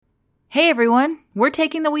Hey everyone, we're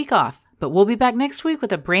taking the week off, but we'll be back next week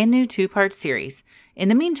with a brand new 2-part series. In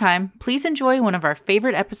the meantime, please enjoy one of our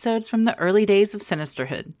favorite episodes from the early days of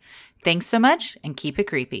Sinisterhood. Thanks so much, and keep it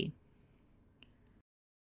creepy.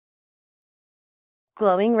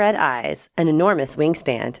 Glowing red eyes, an enormous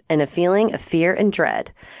wingspan, and a feeling of fear and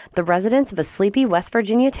dread. The residents of a sleepy West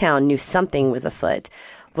Virginia town knew something was afoot.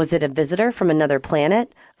 Was it a visitor from another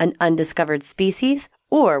planet, an undiscovered species,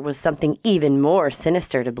 or was something even more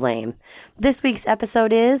sinister to blame? This week's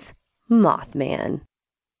episode is Mothman.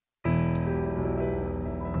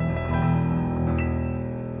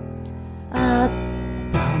 A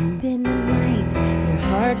bump in the night, your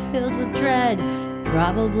heart fills with dread.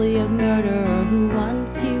 Probably a murderer who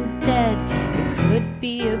wants you dead. It could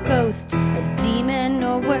be a ghost, a demon,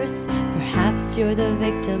 or worse. Perhaps you're the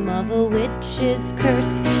victim of a witch's curse.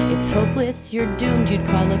 It's hopeless, you're doomed. You'd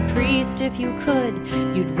call a priest if you could.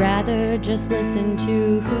 You'd rather just listen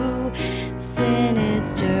to who?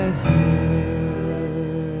 Sinisterhood.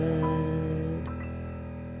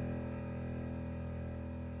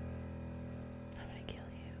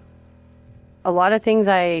 A lot of things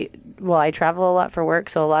I travel a lot for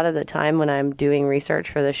work, so a lot of the time when I'm doing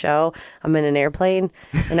research for the show, I'm in an airplane,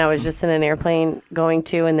 and I was just in an airplane going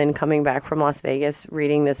to and then coming back from Las Vegas,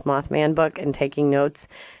 reading this Mothman book and taking notes,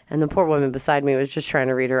 and the poor woman beside me was just trying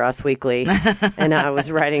to read her Us Weekly, and I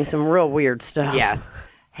was writing some real weird stuff. Yeah.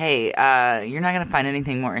 Hey, you're not going to find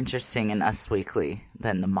anything more interesting in Us Weekly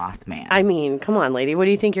than the Mothman. I mean, come on, lady. What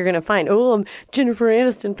do you think you're going to find? Oh, Jennifer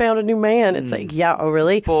Aniston found a new man. It's like, yeah, oh,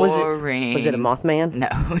 really? Boring. Was it a Mothman? No.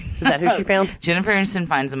 Is that who she found? Jennifer Aniston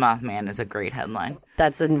finds a Mothman is a great headline.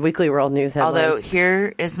 That's a Weekly World News headline. Although,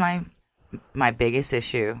 here is my biggest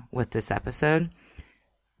issue with this episode.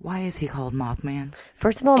 Why is he called Mothman?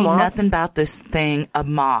 First of all, Ain't moths, nothing about this thing a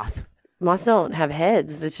moth. Moths don't have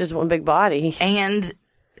heads. It's just one big body. And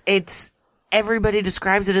everybody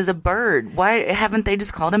describes it as a bird. Why haven't they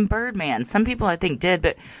just called him Birdman? Some people I think did,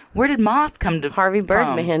 but where did moth come to Harvey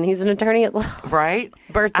Birdman. from? He's an attorney at law. Right?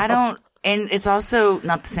 And it's also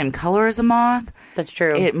not the same color as a moth. That's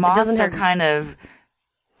true. Moths are kind of,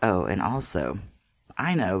 and also,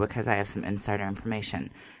 I know because I have some insider information,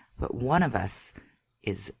 but one of us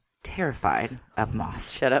is terrified of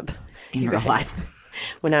moths. Shut up. In real life.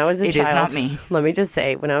 When I was a child, it is not me. Let me just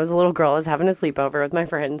say, when I was a little girl, I was having a sleepover with my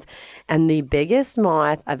friends, and the biggest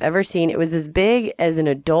moth I've ever seen, it was as big as an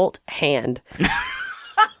adult hand.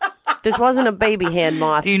 This wasn't a baby hand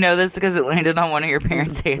moth. Do you know this because it landed on one of your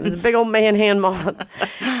parents' hands? It was a big old man hand moth.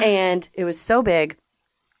 And it was so big.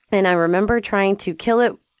 And I remember trying to kill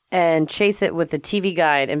it and chase it with the TV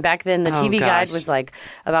guide. And back then, the TV guide was like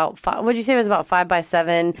about what'd you say it was about 5 by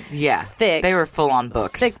 7? Yeah, thick. They were full on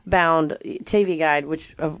books, thick bound TV guide,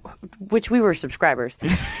 which we were subscribers,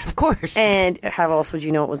 of course. And how else would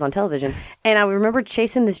you know it was on television? And I remember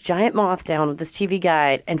chasing this giant moth down with this TV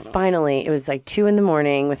guide, and finally, it was like 2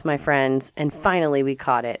 a.m. with my friends, and finally we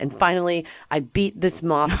caught it, and finally I beat this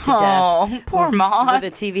moth to death. Oh, poor moth!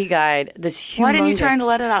 With a TV guide. This humongous. Why didn't you try to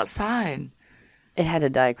let it outside? It had to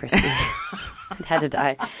die, Christy. It had to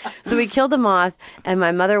die. So we killed the moth, and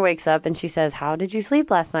my mother wakes up, and she says, how did you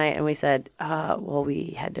sleep last night? And we said, well,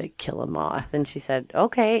 we had to kill a moth. And she said,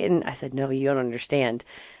 okay. And I said, no, you don't understand.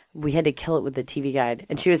 We had to kill it with the TV guide.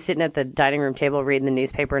 And she was sitting at the dining room table reading the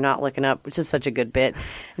newspaper, not looking up, which is such a good bit.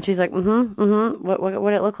 And she's like, what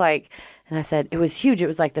did it look like? And I said, it was huge. It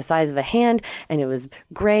was like the size of a hand, and it was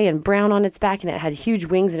gray and brown on its back, and it had huge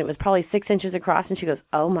wings, and it was probably 6 inches across. And she goes,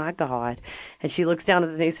 oh, my God. And she looks down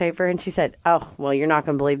at the newspaper, and she said, oh, well, you're not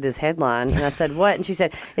going to believe this headline. And I said, what? And she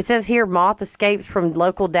said, it says here, moth escapes from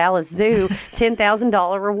local Dallas zoo,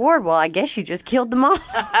 $10,000 reward. Well, I guess you just killed the moth.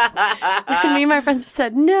 And me and my friends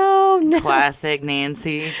said, no. Classic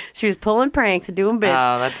Nancy. She was pulling pranks and doing bits.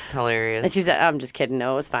 Oh, that's hilarious. And she said, I'm just kidding.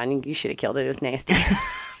 No, it was fine. You should have killed it. It was nasty.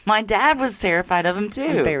 My dad was terrified of them, too.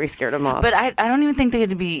 I'm very scared of moths. But I don't even think they had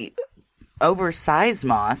to be oversized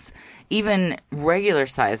moths. Even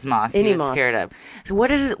regular-sized moths he was scared of. So what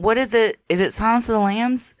is it? Is it Silence of the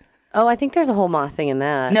Lambs? Oh, I think there's a whole moth thing in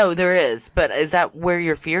that. No, there is. But is that where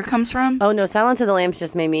your fear comes from? Oh, no. Silence of the Lambs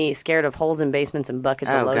just made me scared of holes in basements and buckets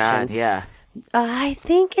of lotion. Oh, God, yeah. I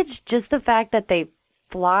think it's just the fact that they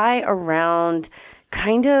fly around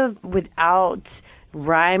kind of without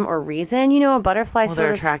rhyme or reason. You know, a butterfly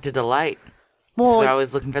they're attracted to light. Well, so they're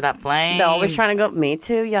always looking for that flame. They're always trying to go, me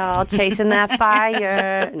too, y'all, chasing that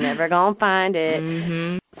fire. Never gonna find it.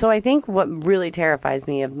 Mm-hmm. So I think what really terrifies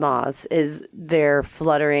me of moths is they're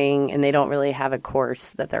fluttering and they don't really have a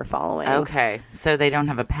course that they're following. Okay. So they don't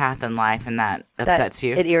have a path in life, and that upsets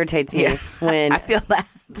you? It irritates me when... I feel that.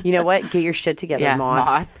 You know what? Get your shit together,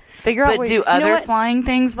 moth. Figure out But where, do you know other what? flying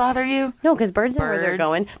things bother you? No, because birds know where they're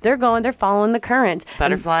Birds. going. They're following the current.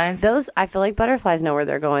 Butterflies? And I feel like butterflies know where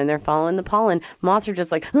they're going. They're following the pollen. Moths are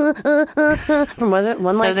just like, from one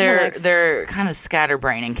light So to the next. they're kind of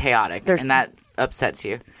scatterbrained and chaotic, and that upsets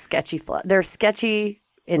you. They're sketchy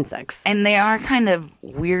insects. And they are kind of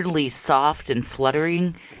weirdly soft and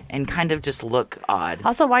fluttering and kind of just look odd.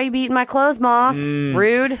 Also, why you be eating my clothes, moth?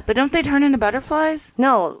 Rude. But don't they turn into butterflies?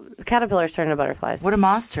 No, caterpillars turn into butterflies. What do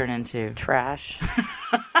moths turn into? Trash.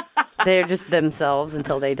 They're just themselves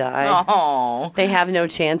until they die. Oh. They have no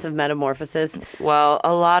chance of metamorphosis. Well,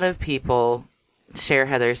 a lot of people share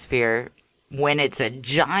Heather's fear when it's a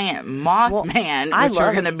giant Mothman, which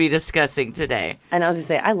we're going to be discussing today. And I was going to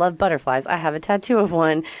say, I love butterflies. I have a tattoo of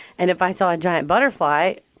one. And if I saw a giant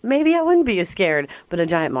butterfly, maybe I wouldn't be as scared. But a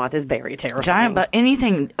giant moth is very terrifying. But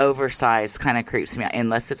anything oversized kind of creeps me out,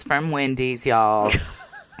 unless it's from Wendy's, y'all.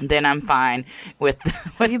 Then I'm fine with.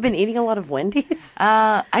 Have you been eating a lot of Wendy's?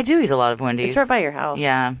 I do eat a lot of Wendy's. It's right by your house.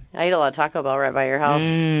 Yeah. I eat a lot of Taco Bell right by your house.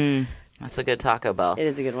 That's a good Taco Bell. It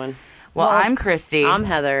is a good one. Well, I'm Christy. I'm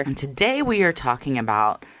Heather. And today we are talking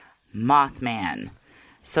about Mothman.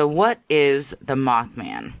 So what is the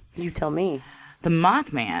Mothman? You tell me. The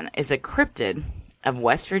Mothman is a cryptid of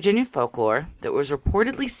West Virginia folklore that was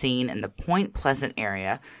reportedly seen in the Point Pleasant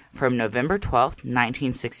area from November 12th,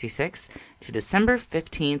 1966 to December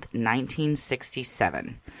 15th,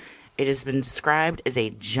 1967. It has been described as a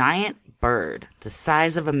giant bird the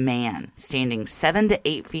size of a man, standing 7 to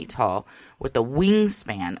 8 feet tall with a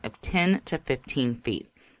wingspan of 10 to 15 feet,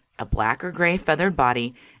 a black or gray feathered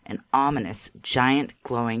body, and ominous, giant,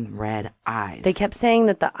 glowing red eyes. They kept saying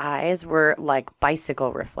that the eyes were like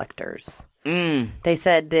bicycle reflectors. They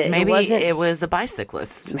said that Maybe it was a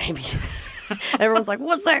bicyclist. Maybe. Everyone's like,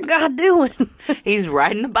 what's that guy doing? He's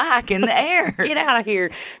riding a bike in the air. Get out of here,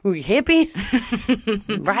 you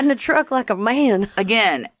hippie. Riding a truck like a man.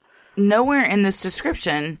 Again, nowhere in this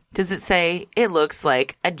description does it say it looks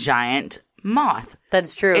like a giant moth.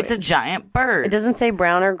 That's true. It's a giant bird. It doesn't say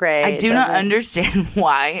brown or gray. I do not understand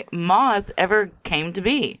why moth ever came to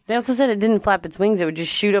be. They also said it didn't flap its wings. It would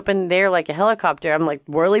just shoot up in the air like a helicopter. I'm like,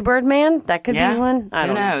 whirlybird man? That could be one? I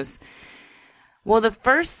don't know. Who knows? Well, the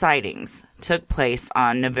first sightings took place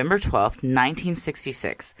on November 12th,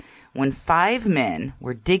 1966, when 5 men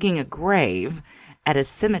were digging a grave at a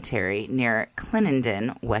cemetery near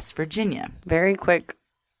Clenendon, West Virginia. Very quick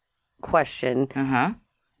question. Uh-huh.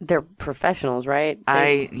 They're professionals, right?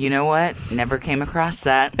 You know what? Never came across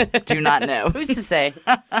that. Do not know. Who's to say?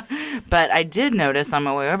 But I did notice on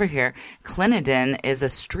my way over here, Clenendon is a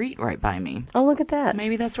street right by me. Oh, look at that.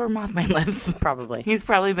 Maybe that's where Mothman lives. Probably. He's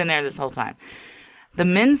probably been there this whole time. The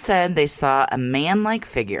men said they saw a man-like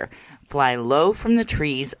figure fly low from the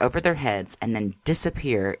trees over their heads and then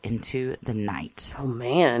disappear into the night. Oh,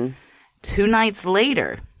 man. 2 nights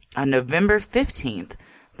later, on November 15th,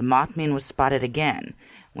 the Mothman was spotted again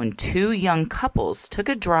when 2 young couples took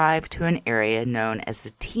a drive to an area known as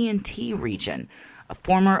the TNT region, a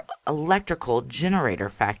former electrical generator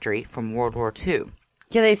factory from World War II.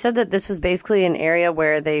 Yeah, they said that this was basically an area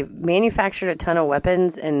where they manufactured a ton of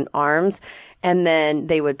weapons and arms, and then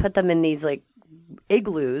they would put them in these, like,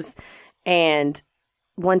 igloos, and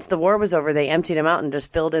once the war was over, they emptied them out and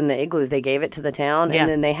just filled in the igloos. They gave it to the town, and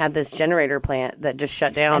then they had this generator plant that just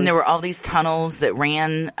shut down. And there were all these tunnels that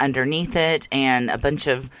ran underneath it and a bunch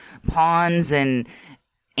of ponds and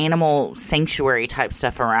animal sanctuary type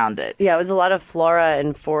stuff around it. Yeah, it was a lot of flora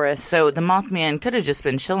and forest. So the Mothman could have just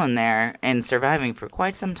been chilling there and surviving for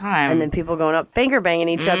quite some time. And then people going up, finger banging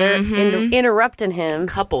each other, interrupting him.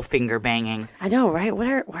 Couple finger banging. I know, right?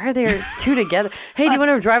 Why are there 2 together? Hey, do you want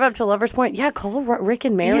to drive up to Lover's Point? Yeah, call Rick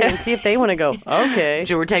and Mary and see if they want to go. Okay.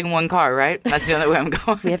 So we're taking one car, right? That's the only way I'm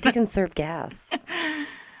going. We have to conserve gas.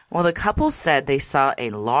 Well, the couple said they saw a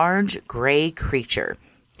large gray creature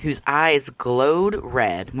whose eyes glowed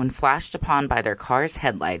red when flashed upon by their car's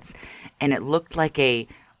headlights, and it looked like a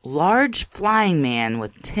large flying man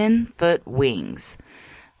with 10-foot wings.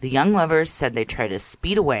 The young lovers said they tried to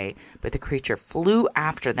speed away, but the creature flew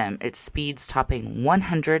after them at speeds topping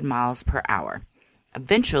 100 miles per hour.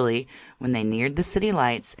 Eventually, when they neared the city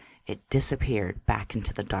lights, it disappeared back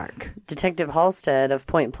into the dark. Detective Halstead of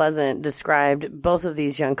Point Pleasant described both of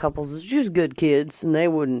these young couples as just good kids, and they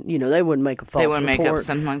wouldn't make a false report. They wouldn't make up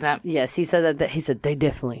something like that? Yes, he said that. He said they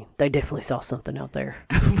definitely saw something out there.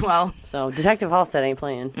 Well, so Detective Halstead ain't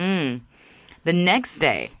playing. The next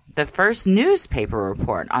day, the first newspaper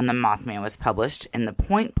report on the Mothman was published in the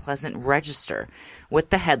Point Pleasant Register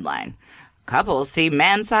with the headline, "Couple see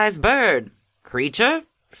man-sized bird. Creature?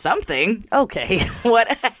 something. Okay.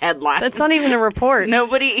 What a headline. That's not even a report.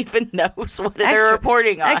 Nobody even knows what they're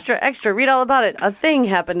reporting on. Extra. Read all about it. A thing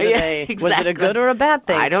happened today. Yeah, exactly. Was it a good or a bad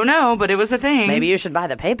thing? I don't know, but it was a thing. Maybe you should buy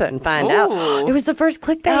the paper and find out. It was the first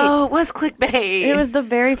clickbait. Oh, it was clickbait. It was the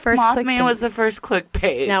very first Mothman clickbait. was the first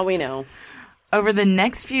clickbait. Now we know. Over the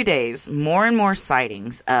next few days, more and more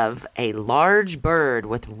sightings of a large bird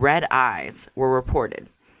with red eyes were reported.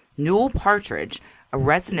 Newell Partridge, a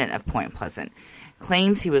resident of Point Pleasant,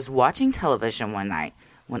 claims he was watching television one night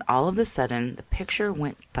when all of a sudden the picture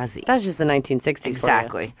went fuzzy. That's just the 1960s.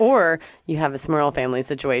 Exactly. For you. Or you have a Smurl family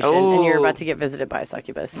situation and you're about to get visited by a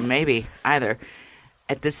succubus. Maybe. Either.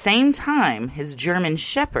 At the same time, his German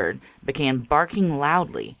shepherd began barking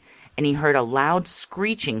loudly, and he heard a loud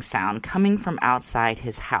screeching sound coming from outside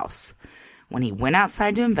his house. When he went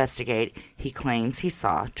outside to investigate, he claims he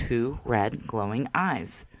saw 2 red glowing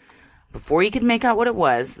eyes. Before he could make out what it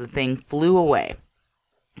was, the thing flew away.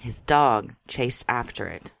 His dog chased after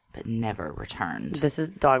it, but never returned. This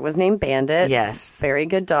dog was named Bandit. Yes. Very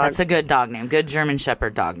good dog. That's a good dog name. Good German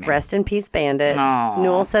Shepherd dog name. Rest in peace, Bandit. Aww.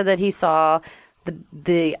 Newell said that he saw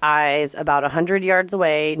the eyes about 100 yards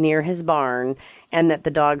away near his barn, and that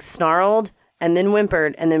the dog snarled and then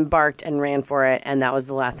whimpered and then barked and ran for it, and that was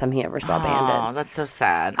the last time he ever saw Bandit. Oh, that's so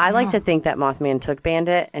sad. I like to think that Mothman took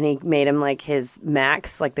Bandit and he made him like his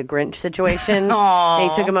Max, like the Grinch situation. And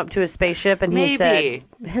he took him up to his spaceship and he said,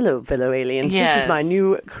 "Hello, fellow aliens. Yes. This is my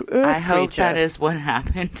new Earth I hope creature." that is what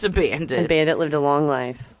happened to Bandit. And Bandit lived a long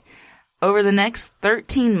life. Over the next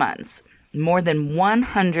 13 months, more than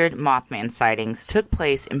 100 Mothman sightings took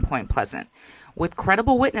place in Point Pleasant, with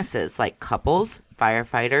credible witnesses like couples,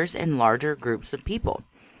 firefighters, and larger groups of people.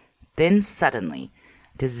 Then suddenly,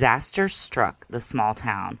 disaster struck the small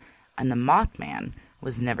town, and the Mothman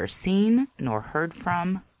was never seen nor heard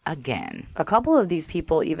from again. A couple of these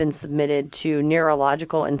people even submitted to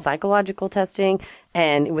neurological and psychological testing,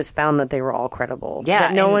 and it was found that they were all credible. Yeah,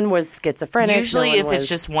 that no one was schizophrenic. Usually, if it's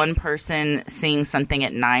just one person seeing something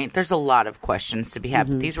at night, there's a lot of questions to be had.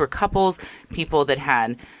 But these were couples, people that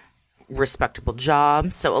had respectable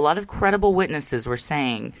jobs. So a lot of credible witnesses were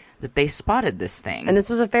saying that they spotted this thing. And this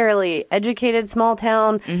was a fairly educated small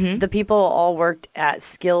town. The people all worked at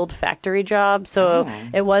skilled factory jobs. So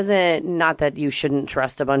it wasn't, not that you shouldn't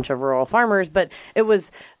trust a bunch of rural farmers, but it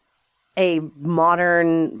was a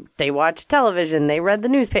modern, they watched television, they read the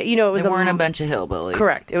newspaper. You know, it was They weren't a bunch of hillbillies.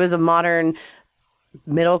 Correct. It was a modern,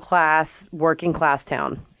 middle class, working class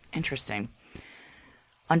town. Interesting.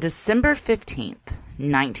 On December 15th,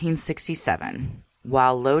 1967,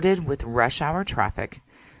 while loaded with rush hour traffic,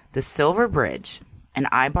 the Silver Bridge, an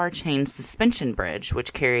I-bar chain suspension bridge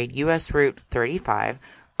which carried U.S. Route 35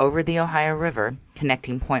 over the Ohio River,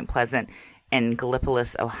 connecting Point Pleasant and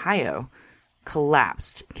Gallipolis, Ohio,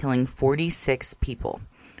 collapsed, killing 46 people.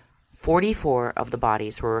 44 of the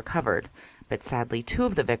bodies were recovered, but sadly 2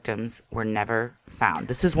 of the victims were never found.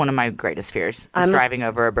 This is one of my greatest fears, is driving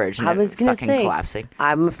over a bridge and it fucking collapsing.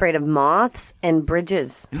 I'm afraid of moths and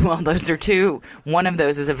bridges. Well, those are 2. One of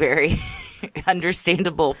those is a very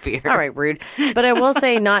understandable fear. All right, rude. But I will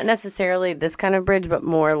say not necessarily this kind of bridge, but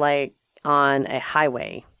more like on a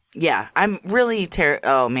highway. Yeah, I'm really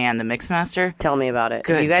oh man, the Mixmaster. Tell me about it.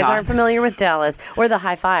 Good if you guys God. aren't familiar with Dallas or the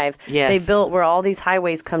High Five, Yes. they built where all these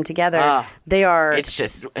highways come together. They are.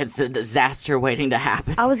 It's a disaster waiting to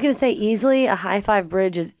happen. I was going to say easily a High Five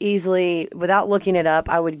bridge is easily, without looking it up,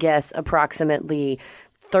 I would guess approximately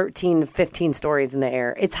 13, 15 stories in the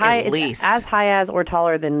air. It's high, At least. as high as or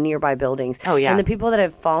taller than nearby buildings. Oh, yeah. And the people that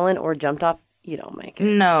have fallen or jumped off, you don't make it.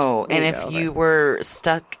 No, and You if go you there. were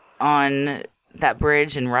stuck on that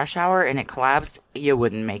bridge in rush hour and it collapsed, you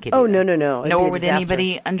wouldn't make it. Oh, either. no. It'd be Nor a would disaster.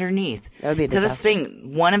 anybody underneath. That would be a Because this disaster.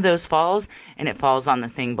 thing, one of those falls, and it falls on the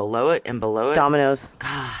thing below it and below it. Dominoes.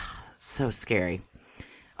 So scary.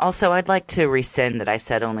 Also, I'd like to rescind that I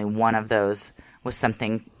said only one of those was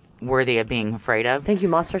something worthy of being afraid of. Thank you.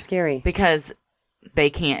 Moths are scary. Because they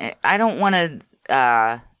can't. I don't want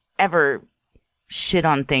to ever shit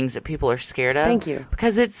on things that people are scared of. Thank you.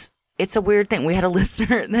 Because it's a weird thing. We had a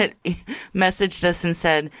listener that messaged us and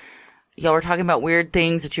said, y'all were talking about weird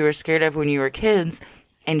things that you were scared of when you were kids.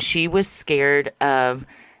 And she was scared of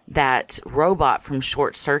that robot from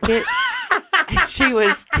Short Circuit. She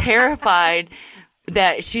was terrified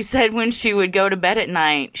that she said when she would go to bed at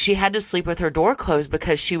night, she had to sleep with her door closed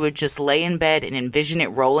because she would just lay in bed and envision it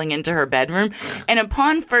rolling into her bedroom. And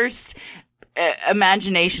upon first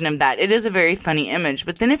imagination of that, it is a very funny image.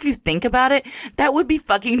 But then if you think about it, that would be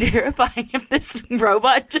fucking terrifying if this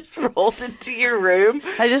robot just rolled into your room.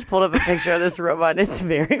 I just pulled up a picture of this robot. It's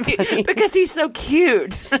very funny. Because he's so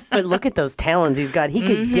cute. But look at those talons he's got. He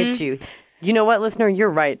could get you. You know what, listener? You're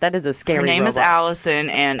right. That is a scary Her name is robot. Allison,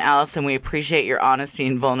 and Allison, we appreciate your honesty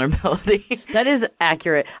and vulnerability. That is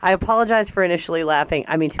accurate. I apologize for initially laughing.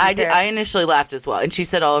 I mean, to be fair, I initially laughed as well, and she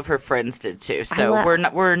said all of her friends did too. So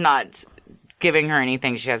we're not giving her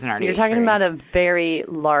anything she hasn't already. You're talking about experienced. a very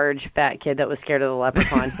large fat kid that was scared of the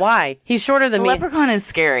leprechaun. Why? He's shorter than The me. leprechaun is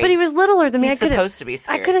scary, But he was littler than me. He's I could've- supposed to be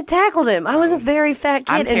scary. I could have tackled him. I was a very fat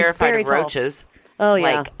kid. I'm and terrified very of tall. roaches. Oh,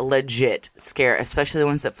 yeah. Like legit scare, especially the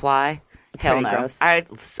ones that fly. Hell pretty no.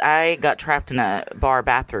 gross. I got trapped in a bar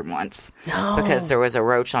bathroom once because there was a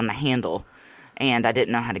roach on the handle, and I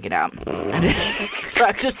didn't know how to get out. So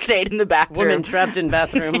I just stayed in the bathroom. Woman trapped in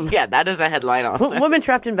bathroom. Yeah, that is a headline also. Woman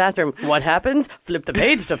trapped in bathroom. What happens? Flip the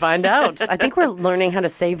page to find out. I think we're learning how to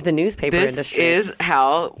save the newspaper This industry. is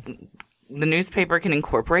how the newspaper can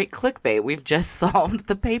incorporate clickbait. We've just solved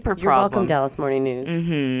the paper You're welcome, problem. Dallas Morning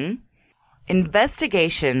News.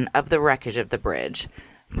 Investigation of the wreckage of the bridge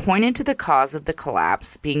pointed to the cause of the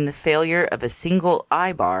collapse being the failure of a single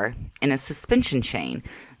eye bar in a suspension chain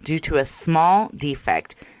due to a small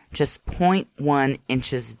defect just 0.1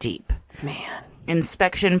 inches deep. Man.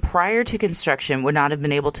 Inspection prior to construction would not have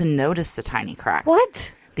been able to notice the tiny crack.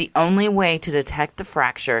 What? The only way to detect the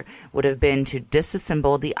fracture would have been to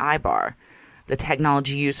disassemble the eye bar. The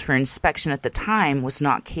technology used for inspection at the time was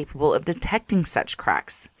not capable of detecting such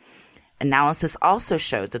cracks. Analysis also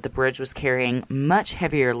showed that the bridge was carrying much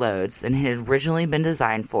heavier loads than it had originally been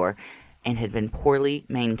designed for and had been poorly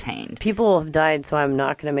maintained. People have died, so I'm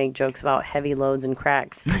not going to make jokes about heavy loads and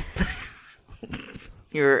cracks.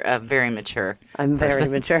 You're very mature. I'm very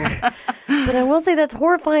mature. But I will say that's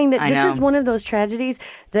horrifying that I this know. is one of those tragedies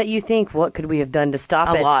that you think, what could we have done to stop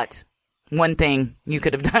A it? lot. One thing you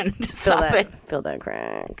could have done to stop it. Fill that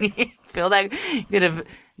crack. Feel that you could have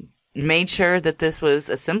made sure that this was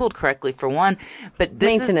assembled correctly for one. But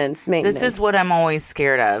this Maintenance. This is what I'm always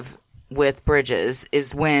scared of with bridges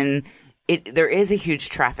is when there is a huge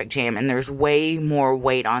traffic jam and there's way more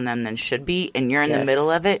weight on them than should be, and you're in the middle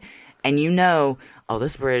of it, and you know, oh,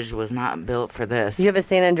 this bridge was not built for this. You have a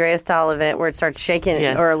San Andreas style event where it starts shaking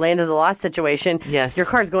Yes. or a Land of the Lost situation. Yes. Your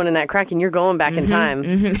car's going in that crack and you're going back in time.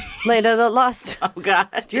 Land of the Lost. Oh, God.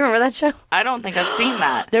 Do you remember that show? I don't think I've seen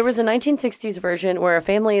that. There was a 1960s version where a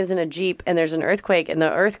family is in a Jeep and there's an earthquake and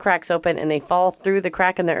the earth cracks open and they fall through the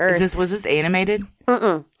crack in the earth. Was this animated?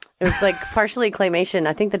 It was like partially claymation.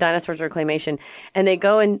 I think the dinosaurs were claymation. And they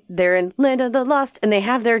go and they're in Land of the Lost and they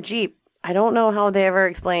have their Jeep. I don't know how they ever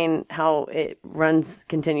explain how it runs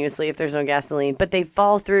continuously if there's no gasoline, but they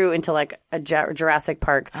fall through into like a Jurassic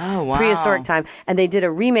Park prehistoric time. And they did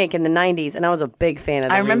a remake in the 90s, and I was a big fan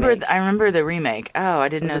of the remake. I remember the remake. Oh, I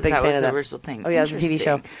didn't know a big that fan was of the that. original thing. Oh, yeah, it was a TV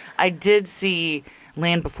show. Interesting. I did see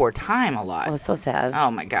Land Before Time a lot. Oh, it's so sad.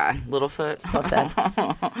 Oh my God, Littlefoot. So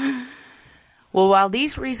sad. Well, while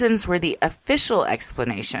these reasons were the official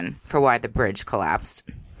explanation for why the bridge collapsed,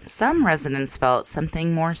 some residents felt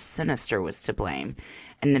something more sinister was to blame,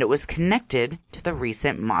 and that it was connected to the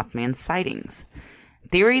recent Mothman sightings.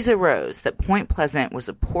 Theories arose that Point Pleasant was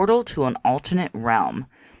a portal to an alternate realm.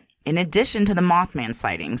 In addition to the Mothman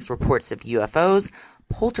sightings, reports of UFOs,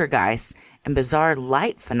 poltergeists, and bizarre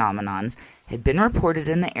light phenomenons had been reported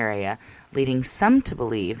in the area, leading some to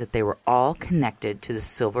believe that they were all connected to the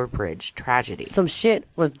Silver Bridge tragedy. Some shit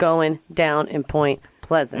was going down in Point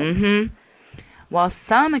Pleasant. While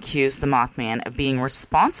some accused the Mothman of being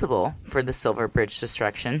responsible for the Silver Bridge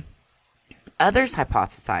destruction, others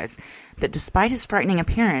hypothesized that despite his frightening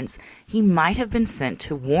appearance, he might have been sent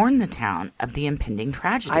to warn the town of the impending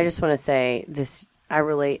tragedy. I just want to say this. I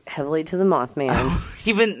relate heavily to the Mothman.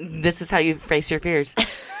 Even this is how you face your fears.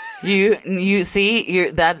 You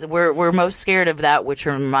see, we're most scared of that which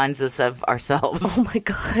reminds us of ourselves. Oh my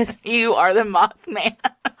God. You are the Mothman.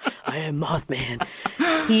 I am Mothman.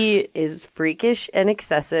 He is freakish and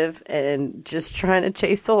excessive and just trying to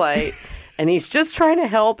chase the light. And he's just trying to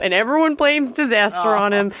help, and everyone blames disaster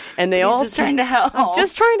on him. And they all just trying to help. I'm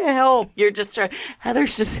just trying to help. You're just trying.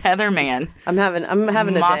 Heather's just Heather, man. I'm having a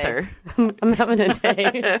Mother. day. I'm having a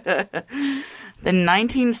day. The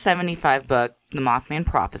 1975 book, The Mothman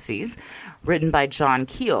Prophecies, written by John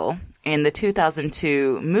Keel, and the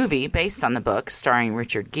 2002 movie based on the book, starring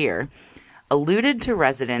Richard Gere, alluded to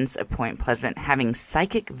residents of Point Pleasant having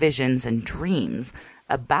psychic visions and dreams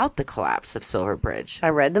about the collapse of Silver Bridge. I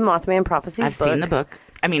read the Mothman Prophecies I've seen the book.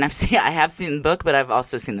 I mean, I have seen the book, but I've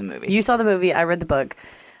also seen the movie. You saw the movie. I read the book.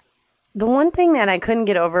 The one thing that I couldn't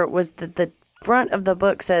get over was the front of the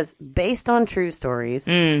book says based on true stories.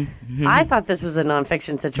 Mm-hmm. I thought this was a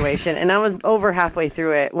nonfiction situation, and I was over halfway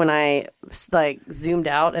through it when I zoomed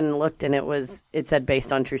out and looked, and it said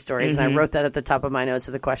based on true stories, and I wrote that at the top of my notes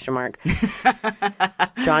with a question mark.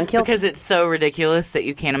 John killed because it's so ridiculous that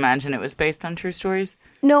you can't imagine it was based on true stories.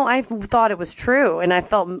 No, I thought it was true, and I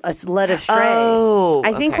felt led astray. Oh,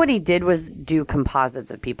 I think okay. what he did was do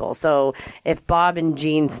composites of people. So if Bob and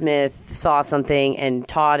Gene Smith saw something and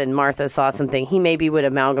Todd and Martha saw something, he maybe would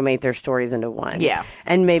amalgamate their stories into one. Yeah.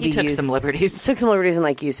 And maybe He took some liberties. Took some liberties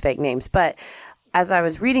and use fake names. But as I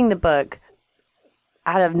was reading the book,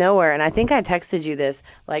 out of nowhere, and I think I texted you this,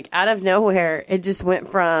 out of nowhere, it just went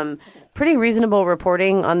from pretty reasonable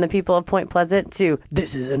reporting on the people of Point Pleasant to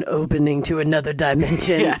this is an opening to another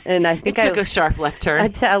dimension. Yeah. And I think it took a sharp left turn.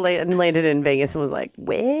 I landed in Vegas and was like,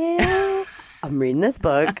 well, I'm reading this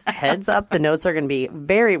book. Heads up, the notes are going to be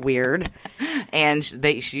very weird. And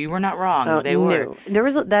you were not wrong. They were.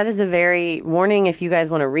 No. That is a very warning if you guys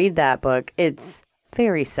want to read that book. It's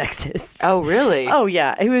very sexist. Oh, really? Oh,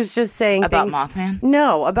 yeah. It was just saying About things, Mothman?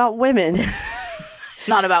 No, about women.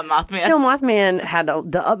 Not about Mothman? No, Mothman had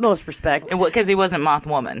the utmost respect. Because he wasn't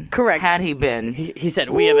Mothwoman. Correct. Had he been. He said,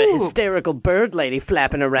 we have a hysterical bird lady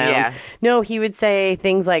flapping around. Yeah. No, he would say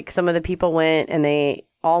things like some of the people went and they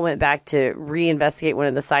all went back to reinvestigate one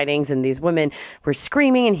of the sightings, and these women were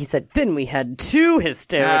screaming, and he said, then we had 2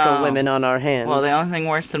 hysterical women on our hands. Well, the only thing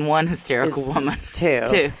worse than one hysterical woman.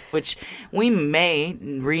 2. Which we may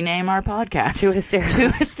rename our podcast. 2 hysterical. 2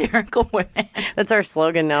 hysterical women. That's our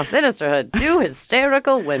slogan now, Sinisterhood. 2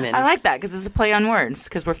 hysterical women. I like that because it's a play on words.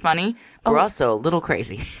 Because we're funny, but we're also a little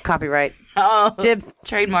crazy. Copyright. Oh, Dibs.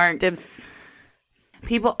 Trademark. Dibs.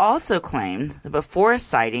 People also claim that before a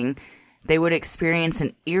sighting, they would experience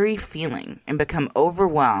an eerie feeling and become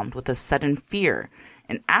overwhelmed with a sudden fear,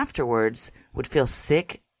 and afterwards would feel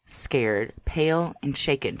sick, scared, pale, and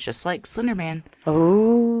shaken, just like Slender Man.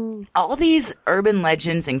 Oh. All these urban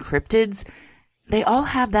legends and cryptids, they all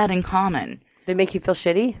have that in common. They make you feel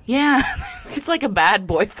shitty? Yeah, it's like a bad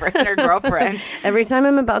boyfriend or girlfriend. Every time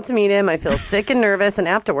I'm about to meet him, I feel sick and nervous, and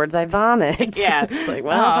afterwards I vomit. Yeah. It's like,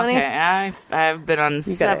 well, honey. Okay. I've been on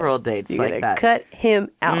several dates like that. Cut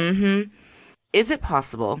him out. Mm-hmm. Is it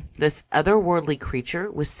possible this otherworldly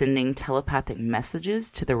creature was sending telepathic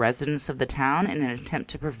messages to the residents of the town in an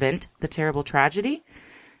attempt to prevent the terrible tragedy?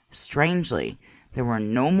 Strangely, there were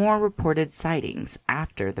no more reported sightings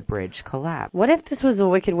after the bridge collapsed. What if this was a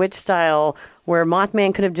Wicked Witch style where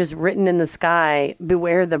Mothman could have just written in the sky,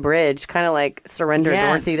 beware the bridge, kind of like Surrender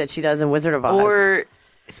Dorothy that she does in Wizard of Oz? Or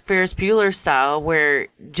Ferris Bueller style where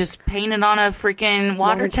just painted on a freaking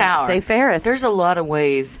water tower. Say Ferris. There's a lot of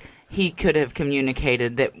ways he could have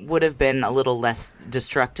communicated that would have been a little less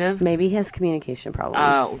destructive. Maybe he has communication problems.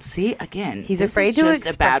 Oh, see, again, he's this afraid is to just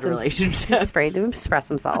express a bad relationship. He's afraid to express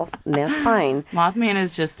himself, and that's fine. Mothman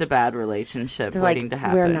is just a bad relationship waiting to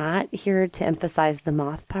happen. We're not here to emphasize the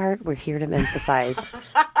moth part. We're here to emphasize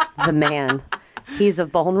the man. He's a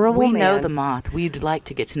vulnerable man. We know the moth. We'd like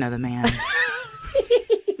to get to know the man.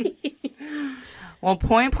 Well,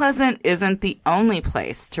 Point Pleasant isn't the only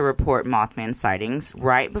place to report Mothman sightings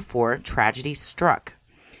right before tragedy struck.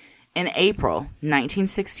 In April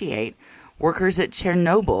 1968, workers at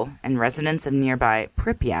Chernobyl and residents of nearby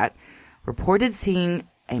Pripyat reported seeing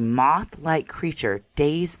a moth-like creature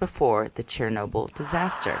days before the Chernobyl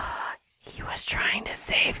disaster. He was trying to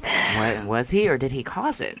save them. What, was he, or did he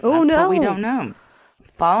cause it? Oh, That's no. what we don't know.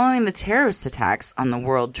 Following the terrorist attacks on the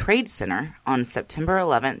World Trade Center on September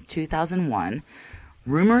 11, 2001,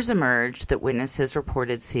 rumors emerged that witnesses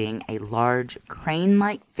reported seeing a large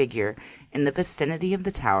crane-like figure in the vicinity of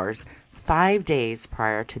the towers 5 days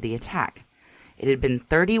prior to the attack. It had been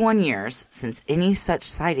 31 years since any such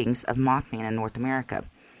sightings of Mothman in North America.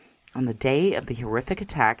 On the day of the horrific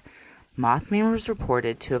attack, Mothman was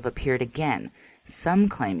reported to have appeared again, some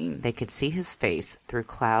claiming they could see his face through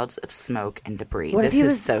clouds of smoke and debris. What if This he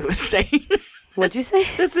is was- so insane. What'd you say?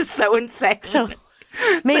 This is so insane.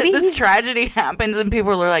 Maybe This tragedy happens and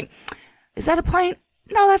people are like, is that a plane?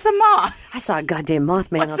 No, that's a moth. I saw a goddamn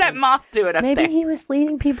Mothman. What's out that there. moth doing up Maybe there? he was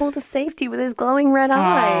leading people to safety with his glowing red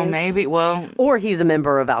eyes. Oh, maybe. Well, Or he's a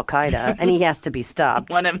member of Al Qaeda and he has to be stopped.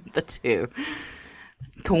 one of the two.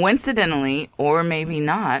 Coincidentally, or maybe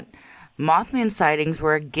not, Mothman sightings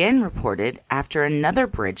were again reported after another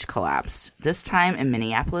bridge collapsed, this time in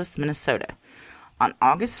Minneapolis, Minnesota. On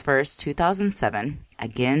August 1st, 2007,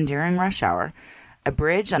 again during rush hour, a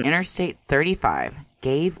bridge on Interstate 35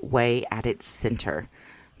 gave way at its center.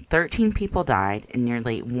 13 people died and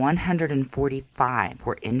nearly 145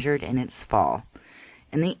 were injured in its fall.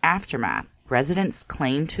 In the aftermath, residents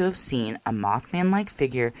claim to have seen a Mothman-like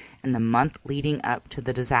figure in the month leading up to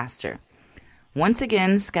the disaster. Once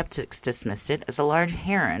again, skeptics dismissed it as a large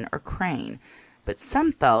heron or crane, but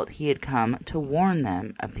some felt he had come to warn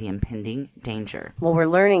them of the impending danger. What we're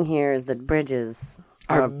learning here is that bridges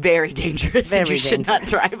Are very dangerous, and you should not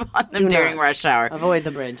drive on them during rush hour. Avoid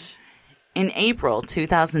the bridge. In April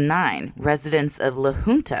 2009, residents of La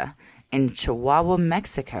Junta in Chihuahua,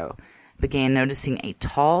 Mexico, began noticing a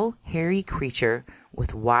tall, hairy creature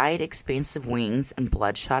with wide, expansive wings and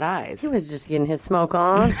bloodshot eyes. He was just getting his smoke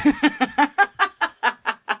on.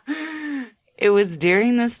 It was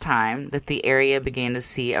during this time that the area began to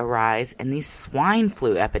see a rise in the swine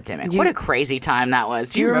flu epidemic. What a crazy time that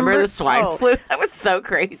was. Do you remember the swine flu? That was so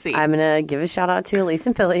crazy. I'm going to give a shout out to Elise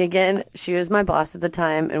in Philly again. She was my boss at the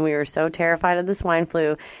time, and we were so terrified of the swine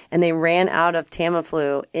flu, and they ran out of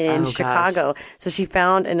Tamiflu in Chicago. Gosh. So she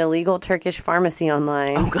found an illegal Turkish pharmacy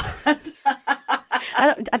online. Oh, God.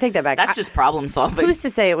 I take that back. That's just problem solving. Who's to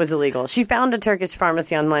say it was illegal? She found a Turkish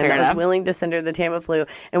pharmacy online that was willing to send her the Tamiflu,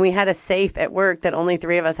 and we had a safe at work that only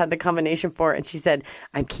 3 of us had the combination for, and she said,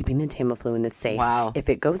 I'm keeping the Tamiflu in this safe. Wow. If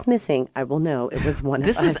it goes missing, I will know it was one of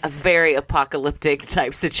us. This is a very apocalyptic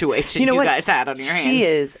type situation you guys had on your hands. She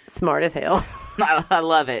is smart as hell. I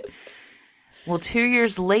love it. Well, 2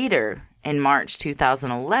 years later, in March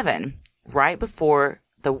 2011, right before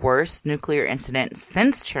the worst nuclear incident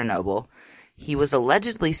since Chernobyl, he was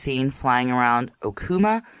allegedly seen flying around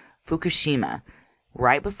Okuma, Fukushima,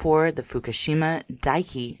 right before the Fukushima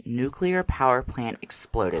Daiichi nuclear power plant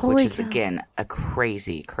exploded, which is, again, a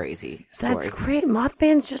crazy, crazy story. That's great.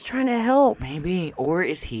 Mothman's just trying to help. Maybe. Or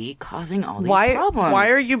is he causing all these problems?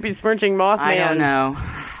 Why are you besmirching Mothman? I don't know.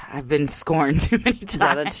 I've been scorned too many times.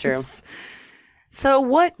 Yeah, that's true. So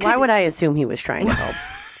why would I assume he was trying to help?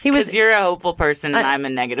 Because you're a hopeful person and I'm a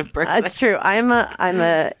negative person. That's true. I'm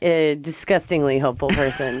a disgustingly hopeful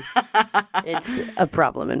person. It's a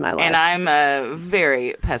problem in my life. And I'm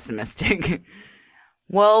very pessimistic.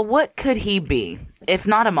 Well, what could he be? If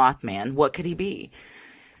not a Mothman, what could he be?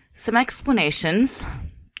 Some explanations.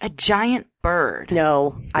 A giant bird.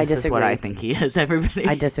 No, I disagree. This is what I think he is, everybody.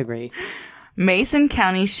 I disagree. Mason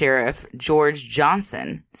County Sheriff George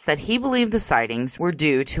Johnson said he believed the sightings were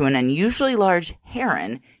due to an unusually large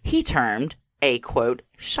heron he termed a, quote,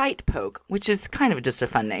 shite poke, which is kind of just a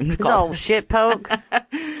fun name to call it. Shit poke.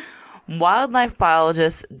 Wildlife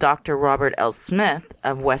biologist Dr. Robert L. Smith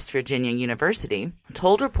of West Virginia University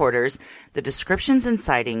told reporters the descriptions and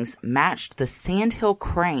sightings matched the sandhill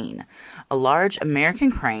crane, a large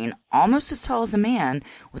American crane almost as tall as a man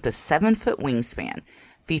with a 7-foot wingspan,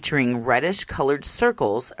 featuring reddish-colored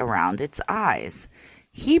circles around its eyes.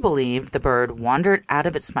 He believed the bird wandered out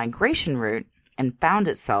of its migration route and found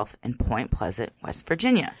itself in Point Pleasant, West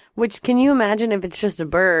Virginia. Which, can you imagine if it's just a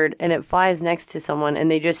bird and it flies next to someone and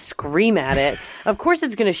they just scream at it? Of course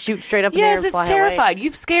it's going to shoot straight up in the air and fly away. Yes, it's terrified.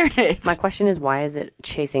 You've scared it. My question is, why is it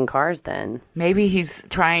chasing cars then? Maybe he's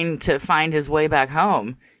trying to find his way back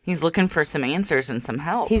home. He's looking for some answers and some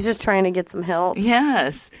help. He's just trying to get some help.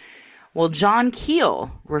 Yes. Well, John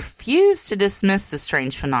Keel refused to dismiss the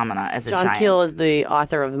strange phenomena as a giant. John Keel is the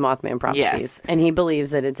author of the Mothman prophecies, yes. And he believes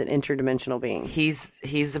that it's an interdimensional being.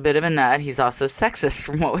 He's a bit of a nut. He's also sexist,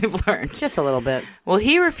 from what we've learned. Just a little bit. Well,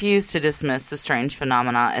 he refused to dismiss the strange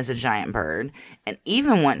phenomena as a giant bird, and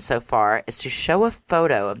even went so far as to show a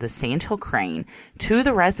photo of the sandhill crane to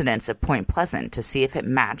the residents of Point Pleasant to see if it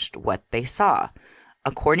matched what they saw.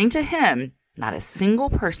 According to him, not a single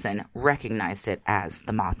person recognized it as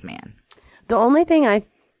the Mothman. The only thing I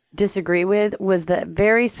disagree with was that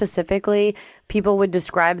very specifically people would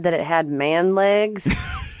describe that it had man legs.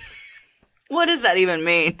 What does that even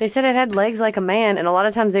mean? They said it had legs like a man, and a lot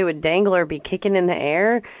of times they would dangle or be kicking in the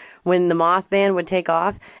air when the Mothman would take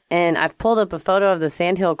off. And I've pulled up a photo of the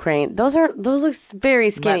sandhill crane. Those look very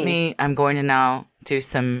skinny. I'm going to now do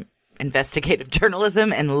some investigative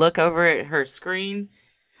journalism and look over at her screen.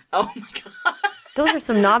 Oh my God. Those are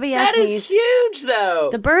some knobby ass knees. That is huge, though.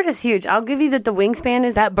 The bird is huge. I'll give you that the wingspan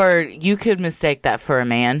is... That bird, you could mistake that for a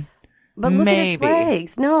man. But look at its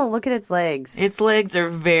legs. No, look at its legs. Its legs are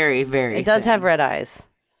very, very It does thin. have red eyes.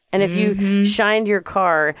 And if you shined your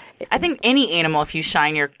car... I think any animal, if you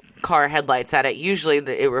shine your car headlights at it, usually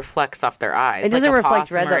it reflects off their eyes. It doesn't like a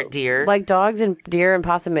reflect red, possum or though. a deer. Like dogs and deer and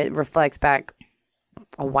possum, it reflects back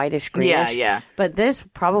a whitish greenish. Yeah. But this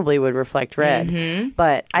probably would reflect red.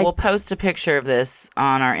 But we'll post a picture of this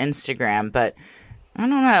on our Instagram, but I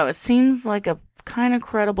don't know. It seems like a kind of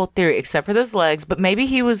credible theory, except for those legs, but maybe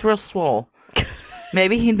he was real swole.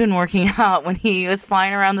 Maybe he'd been working out when he was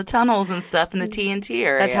flying around the tunnels and stuff in the TNT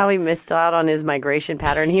area. That's how he missed out on his migration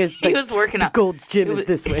pattern. He was working out. Gold's Gym is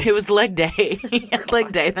this way. It was leg day. He had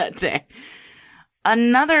leg day that day.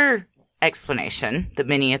 Another explanation that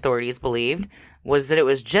many authorities believed was that it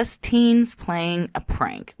was just teens playing a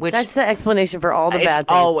prank. Which that's the explanation for all the bad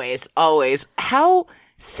things. Always. How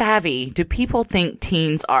savvy do people think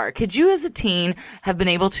teens are? Could you as a teen have been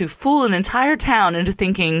able to fool an entire town into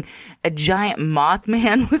thinking a giant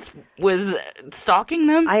Mothman was stalking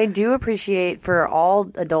them? I do appreciate, for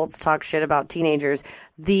all adults talk shit about teenagers,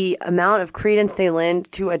 the amount of credence they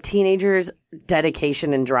lend to a teenager's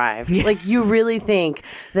dedication and drive. Yeah. Like, you really think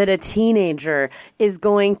that a teenager is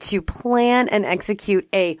going to plan and execute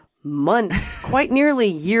a quite nearly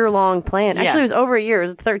year-long plan. Actually, it was over a year. It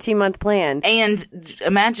was a 13-month plan. And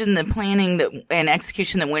imagine the planning and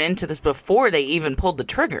execution that went into this before they even pulled the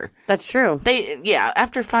trigger. That's true.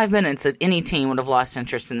 After 5 minutes, any teen would have lost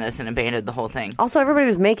interest in this and abandoned the whole thing. Also, everybody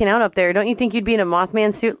was making out up there. Don't you think you'd be in a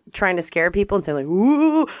Mothman suit trying to scare people and say, like,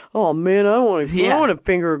 ooh, oh man, I want to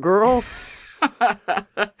finger a girl?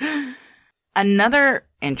 Another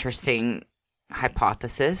interesting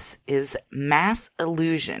hypothesis is mass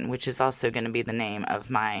illusion, which is also going to be the name of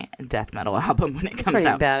my death metal album when it comes pretty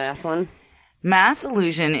out. Badass one. Mass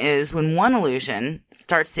illusion is when one illusion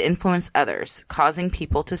starts to influence others, causing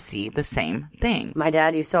people to see the same thing. My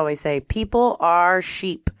dad used to always say, people are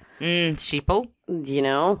sheep. Sheeple? You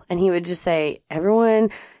know? And he would just say,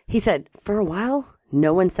 he said, for a while,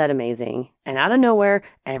 no one said amazing. And out of nowhere,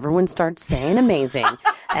 everyone starts saying amazing.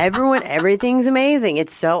 Everything's amazing.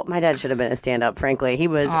 My dad should have been a stand-up, frankly. He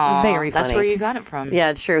was very funny. That's where you got it from. Yeah,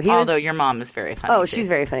 it's true. Although your mom is very funny, too. She's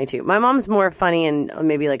very funny, too. My mom's more funny in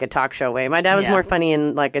maybe like a talk show way. My dad was more funny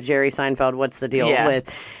in like a Jerry Seinfeld, what's the deal with...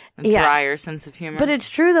 drier sense of humor. But it's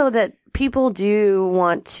true, though, that people do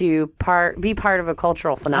want to be part of a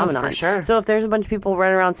cultural phenomenon. Oh, for sure. So if there's a bunch of people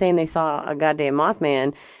running around saying they saw a goddamn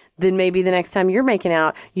Mothman... then maybe the next time you're making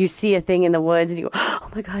out, you see a thing in the woods and you go, oh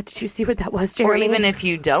my God, did you see what that was, Jeremy? Or even if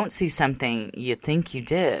you don't see something, you think you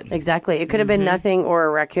did. Exactly. It could have been nothing or a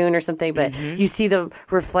raccoon or something, but you see the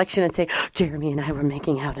reflection and say, Jeremy and I were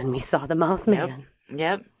making out and we saw the Mothman.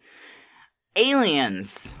 Yep.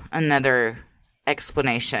 Aliens, another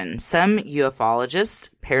explanation. Some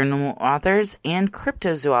ufologists, paranormal authors, and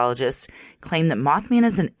cryptozoologists claim that Mothman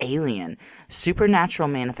is an alien, supernatural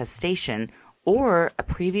manifestation, or a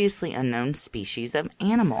previously unknown species of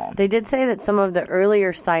animal. They did say that some of the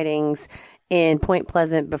earlier sightings in Point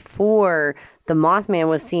Pleasant before the Mothman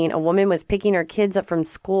was seen, a woman was picking her kids up from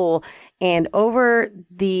school, and over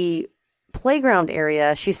the playground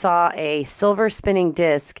area, she saw a silver spinning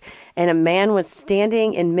disc, and a man was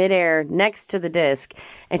standing in midair next to the disc,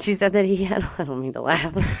 and she said that he had, I don't mean to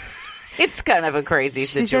laugh. It's kind of a crazy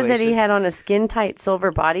situation. She said that he had on a skin-tight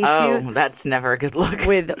silver bodysuit. Oh, that's never a good look.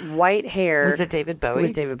 With white hair. Was it David Bowie? It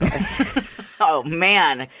was David Bowie. Oh,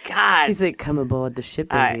 man. God. He's like, come aboard the ship,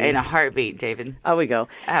 baby. In a heartbeat, David. Oh, we go.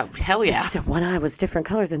 Oh, hell yeah. She said one eye was different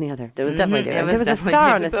colors than the other. There was definitely different. There was a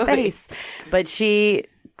star on his face. But she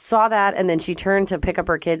saw that, and then she turned to pick up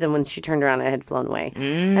her kids, and when she turned around, it had flown away.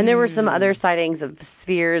 And there were some other sightings of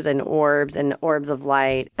spheres and orbs of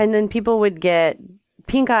light. And then people would get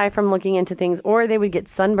pink eye from looking into things, or they would get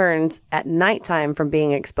sunburns at nighttime from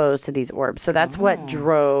being exposed to these orbs. So that's what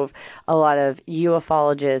drove a lot of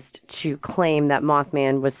ufologists to claim that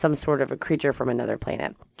Mothman was some sort of a creature from another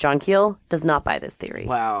planet. John Keel does not buy this theory.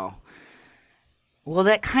 Wow. Well,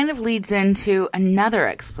 that kind of leads into another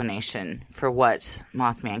explanation for what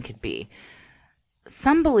Mothman could be.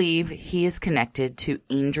 Some believe he is connected to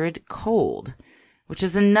Indrid Cold, which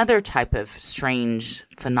is another type of strange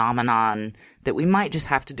phenomenon that we might just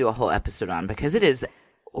have to do a whole episode on, because it is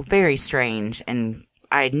very strange, and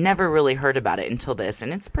I had never really heard about it until this,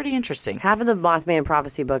 and it's pretty interesting. Half of the Mothman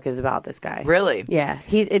prophecy book is about this guy. Really? Yeah.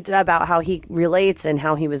 It's about how he relates and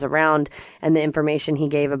how he was around and the information he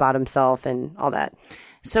gave about himself and all that.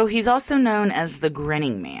 So he's also known as the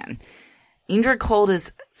Grinning Man. Indrid Cold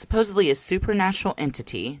is supposedly a supernatural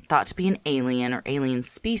entity, thought to be an alien or alien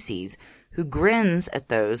species, who grins at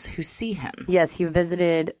those who see him. Yes, he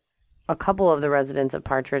visited a couple of the residents of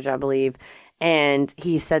Partridge, I believe, and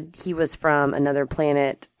he said he was from another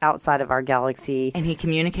planet outside of our galaxy. And he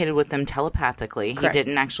communicated with them telepathically. Correct. He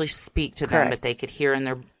didn't actually speak to them, Correct. but they could hear in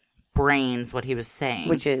their brains what he was saying.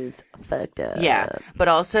 Which is fucked up. Yeah, but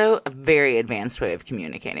also a very advanced way of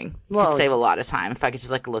communicating. Could save a lot of time if I could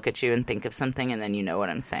just look at you and think of something and then you know what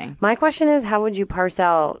I'm saying. My question is, how would you parse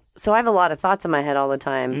out? So I have a lot of thoughts in my head all the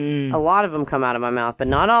time. A lot of them come out of my mouth, but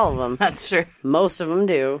not all of them. That's true. Most of them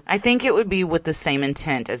do. I think it would be with the same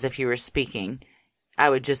intent as if you were speaking. I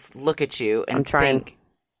would just look at you and I'm trying. think,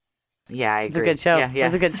 yeah, I agree. It's a good show. Yeah, yeah. It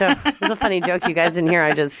was a good show. It was a funny joke you guys didn't hear.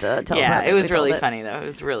 I just told Yeah, it was really funny, though. It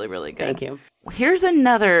was really, really good. Thank you. Here's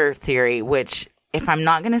another theory, which if I'm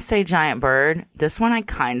not going to say giant bird, this one I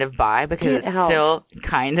kind of buy because Get it out. still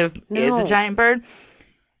kind of is No. a giant bird.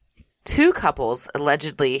 2 couples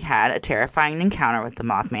allegedly had a terrifying encounter with the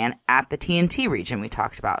Mothman at the TNT region we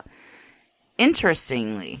talked about.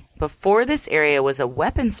 Interestingly, before this area was a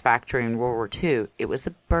weapons factory in World War II, it was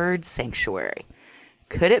a bird sanctuary.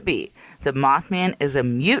 Could it be the Mothman is a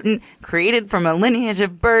mutant created from a lineage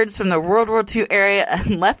of birds from the World War II area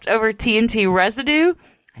and leftover TNT residue?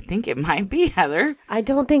 I think it might be, Heather. I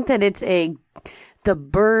don't think that it's the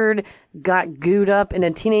bird got gooed up in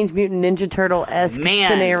a Teenage Mutant Ninja Turtle-esque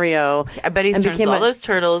Man. scenario. I bet he and turns became all a- those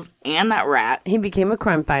turtles and that rat. He became a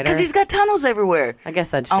crime fighter. Because he's got tunnels everywhere. I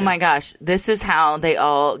guess that's Oh true. my gosh. This is how they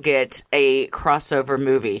all get a crossover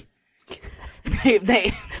movie.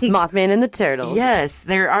 they Mothman and the Turtles. Yes,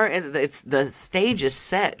 there are. It's the stage is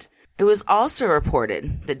set. It was also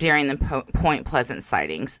reported that during the Point Pleasant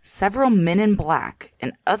sightings, several men in black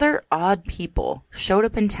and other odd people showed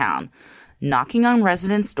up in town, knocking on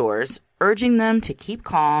residents' doors, urging them to keep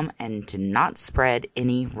calm and to not spread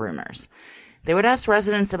any rumors. They would ask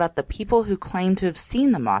residents about the people who claimed to have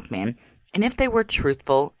seen the Mothman and if they were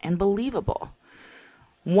truthful and believable.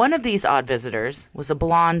 One of these odd visitors was a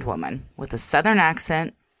blonde woman with a southern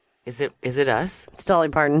accent. Is it us? It's Dolly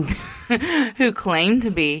Parton. Who claimed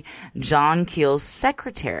to be John Keel's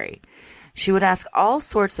secretary. She would ask all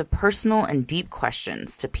sorts of personal and deep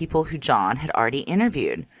questions to people who John had already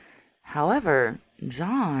interviewed. However,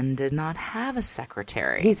 John did not have a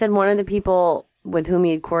secretary. He said one of the people with whom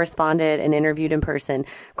he had corresponded and interviewed in person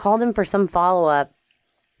called him for some follow-up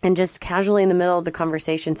and just casually in the middle of the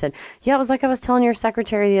conversation said, yeah, it was like I was telling your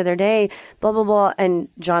secretary the other day, blah, blah, blah. And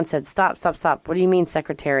John said, stop. What do you mean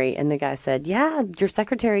secretary? And the guy said, yeah, your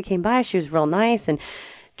secretary came by. She was real nice. And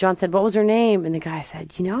John said, what was her name? And the guy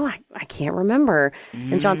said, I can't remember.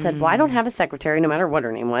 And John said, well, I don't have a secretary no matter what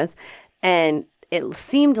her name was. And it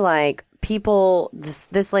seemed like people,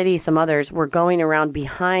 this lady, some others, were going around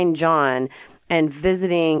behind John and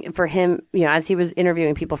visiting for him, as he was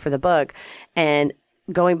interviewing people for the book, and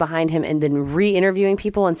going behind him and then re-interviewing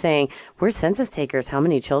people and saying, we're census takers. How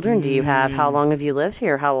many children do you have? How long have you lived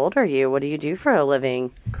here? How old are you? What do you do for a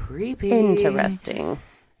living? Creepy. Interesting.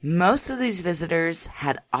 Most of these visitors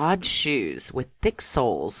had odd shoes with thick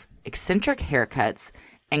soles, eccentric haircuts,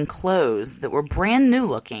 and clothes that were brand new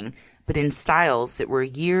looking, but in styles that were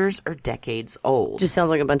years or decades old. Just sounds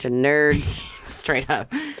like a bunch of nerds. Straight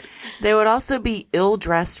up. They would also be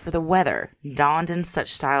ill-dressed for the weather, donned in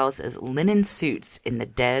such styles as linen suits in the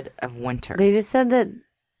dead of winter. They just said that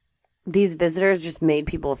these visitors just made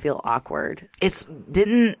people feel awkward.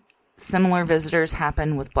 Didn't similar visitors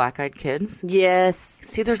happen with black-eyed kids? Yes.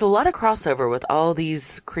 See, there's a lot of crossover with all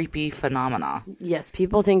these creepy phenomena. Yes,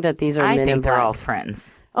 people think that these are I men in think they're black. all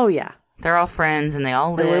friends. Oh, yeah. They're all friends, and they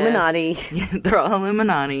all live. Illuminati. Yeah, they're all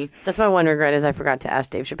Illuminati. That's my one regret is I forgot to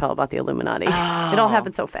ask Dave Chappelle about the Illuminati. It all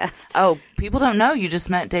happened so fast. Oh, people don't know you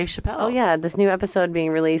just met Dave Chappelle. Oh, yeah. This new episode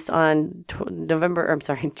being released on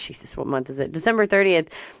Jesus, what month is it? December 30th.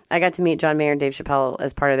 I got to meet John Mayer and Dave Chappelle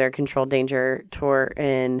as part of their Controlled Danger tour.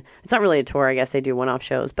 And it's not really a tour. I guess they do one-off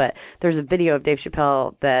shows. But there's a video of Dave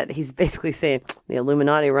Chappelle that he's basically saying, the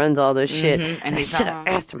Illuminati runs all this shit. And I he's should have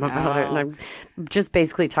asked him about it. And I just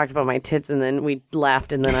basically talked about my tits and then we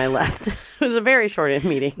laughed and then I left. It was a very short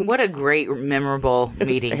meeting. What a great, memorable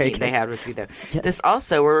meeting very they good. had with you, though. Yes. This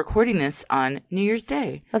also, we're recording this on New Year's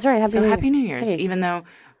Day. That's right. Happy New Year's. Hey. Even though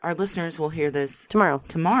our listeners will hear this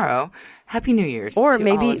Tomorrow. Happy New Year's. Or to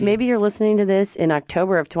all of you. maybe you're listening to this in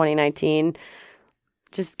October of 2019.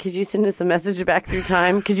 Just could you send us a message back through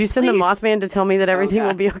time? Could you send the Mothman to tell me that everything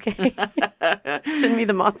will be okay? Send me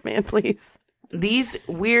the Mothman, please. These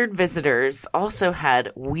weird visitors also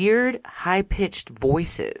had weird, high-pitched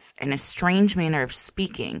voices and a strange manner of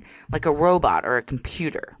speaking, like a robot or a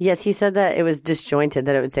computer. Yes, he said that it was disjointed,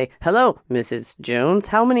 that it would say, hello, Mrs. Jones,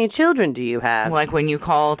 how many children do you have? Like when you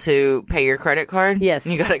call to pay your credit card? Yes.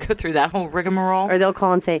 You got to go through that whole rigmarole? Or they'll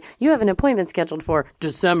call and say, you have an appointment scheduled for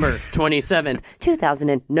December 27th,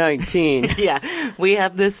 2019. Yeah. We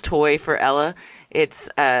have this toy for Ella. It's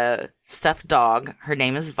a stuffed dog. Her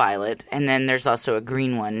name is Violet. And then there's also a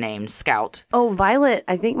green one named Scout. Oh, Violet.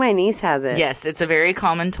 I think my niece has it. Yes, it's a very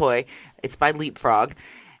common toy. It's by Leapfrog.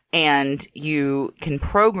 And you can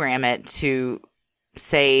program it to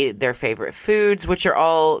say their favorite foods, which are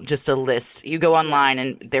all just a list. You go online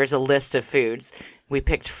and there's a list of foods. We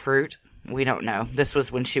picked fruit. we don't know. This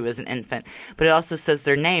was when she was an infant. But it also says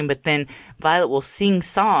their name. But then Violet will sing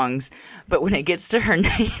songs. But when it gets to her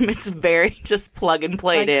name, it's very just plug and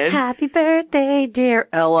played in. Happy birthday, dear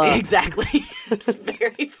Ella. Exactly. It's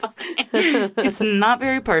very funny. It's not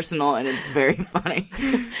very personal, and it's very funny.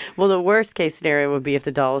 Well, the worst case scenario would be if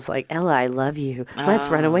the doll was like, Ella, I love you. Let's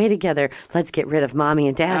run away together. Let's get rid of mommy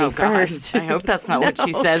and daddy first. God. I hope that's not what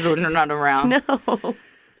she says when they're not around. No.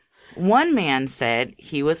 One man said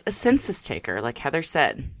he was a census taker, like Heather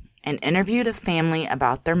said, and interviewed a family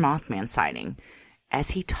about their Mothman sighting.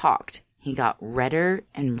 As he talked, he got redder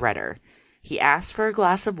and redder. He asked for a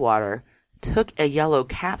glass of water, took a yellow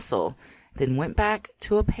capsule, then went back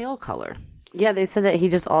to a pale color. Yeah, they said that he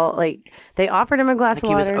just they offered him a glass of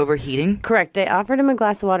water. Like he was overheating? Correct. They offered him a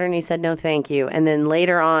glass of water and he said, no, thank you. And then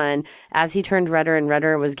later on, as he turned redder and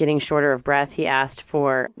redder and was getting shorter of breath, he asked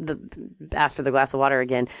for the glass of water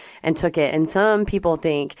again and took it. And some people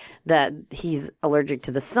think that he's allergic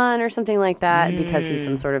to the sun or something like that because he's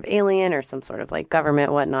some sort of alien or some sort of like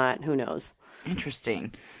government, whatnot. Who knows?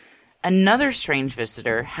 Interesting. Another strange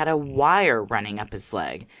visitor had a wire running up his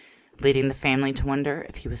leg, leading the family to wonder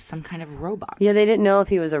if he was some kind of robot. Yeah, they didn't know if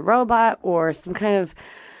he was a robot or some kind of,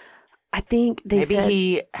 I think they Maybe said...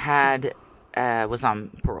 he had, was on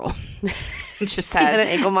parole. Just He had an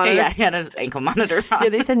ankle monitor? Yeah, he had his ankle monitor on. Yeah,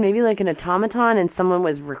 they said maybe like an automaton and someone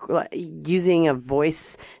was using a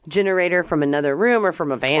voice generator from another room or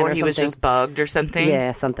from a van or something. Or he was just bugged or something.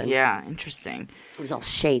 Yeah, something. Yeah, interesting. It was all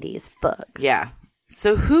shady as fuck. Yeah.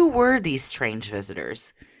 So who were these strange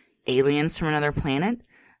visitors? Aliens from another planet?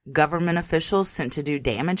 Government officials sent to do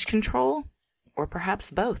damage control? Or perhaps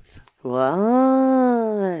both?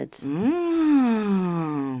 What?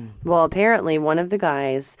 Well, apparently one of the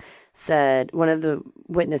guys said, one of the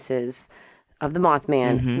witnesses of the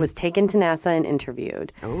Mothman was taken to NASA and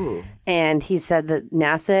interviewed. Oh. And he said that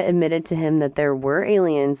NASA admitted to him that there were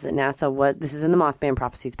aliens, that NASA was, this is in the Mothman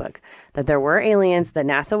Prophecies book, that there were aliens, that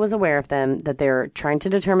NASA was aware of them, that they're trying to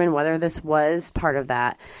determine whether this was part of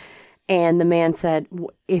that. And the man said,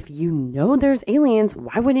 if you know there's aliens,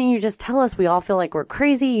 why wouldn't you just tell us? We all feel like we're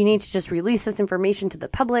crazy. You need to just release this information to the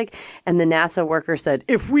public. And the NASA worker said,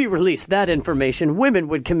 if we release that information, women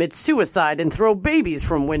would commit suicide and throw babies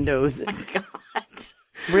from windows. Oh my God.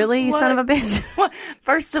 Really, you son of a bitch? What?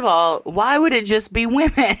 First of all, why would it just be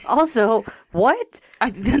women? Also, what?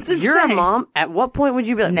 That's You're a insane. mom. At what point would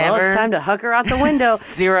you be like, well, Never. it's time to huck her out the window?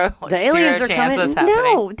 Zero. The aliens zero are chance coming. that's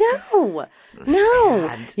happening. No.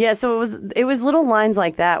 God. Yeah, so it was little lines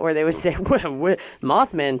like that where they would say, well,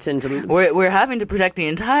 Mothman tend to We're having to protect the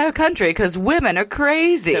entire country because women are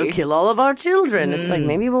crazy. they'll kill all of our children. It's like,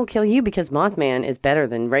 maybe we'll kill you because Mothman is better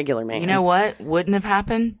than regular man. You know what wouldn't have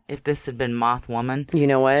happened if this had been Moth Woman? You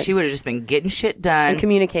know what? She would have just been getting shit done. And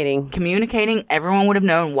communicating. Communicating. Everyone would have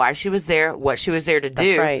known why she was there, what she was there to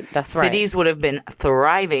do. right. That's right. Cities would have been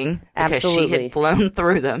thriving because she Absolutely. had flown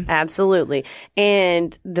through them. Absolutely.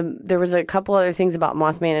 And there was a couple other things about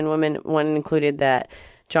Mothman and women. One included that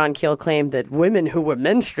John Keel claimed that women who were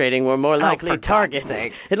menstruating were more likely for God's targets.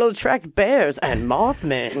 sake. It'll attract bears and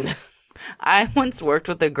Mothmen. I once worked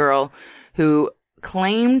with a girl who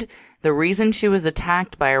claimed the reason she was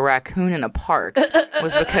attacked by a raccoon in a park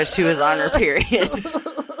was because she was on her period.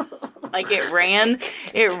 Like it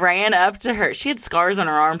ran up to her. She had scars on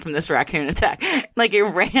her arm from this raccoon attack. Like it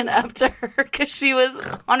ran up to her because she was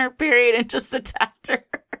on her period and just attacked her.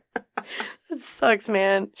 That sucks,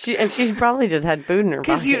 man. She probably just had food in her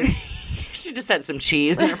pocket. Because she just had some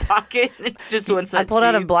cheese in her pocket. It's just once that I pulled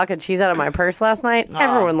out a cheese- block of cheese out of my purse last night.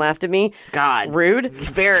 Everyone laughed at me. God. Rude.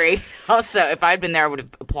 Very. Also, if I'd been there, I would have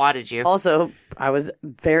applauded you. Also, I was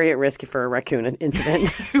very at risk for a raccoon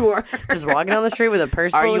incident. You were. Just walking down the street with a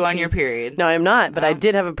purse Are full you of on your cheese. period? No, I'm not, but I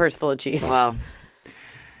did have a purse full of cheese. Well.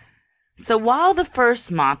 So while the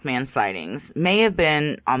first Mothman sightings may have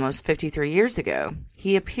been almost 53 years ago,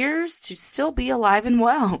 he appears to still be alive and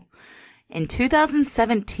well. In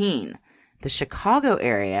 2017, the Chicago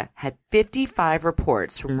area had 55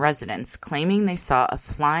 reports from residents claiming they saw a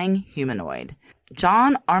flying humanoid.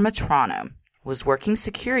 John Armatrano was working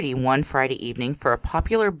security one Friday evening for a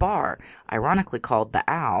popular bar, ironically called the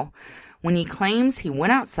Owl, when he claims he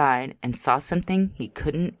went outside and saw something he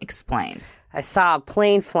couldn't explain. I saw a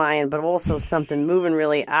plane flying, but also something moving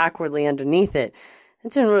really awkwardly underneath it.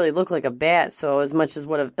 It didn't really look like a bat, so as much as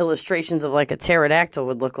what illustrations of like a pterodactyl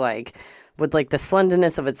would look like, with like the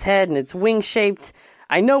slenderness of its head and its wing shaped.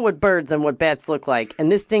 I know what birds and what bats look like,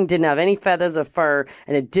 and this thing didn't have any feathers or fur,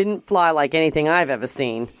 and it didn't fly like anything I've ever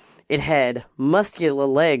seen. It had muscular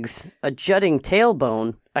legs, a jutting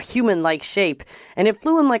tailbone, a human-like shape, and it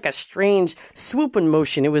flew in like a strange swooping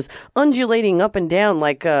motion. It was undulating up and down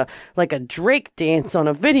like a Drake dance on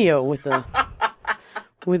a video with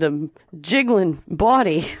a jiggling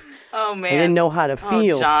body. Oh, man. I didn't know how to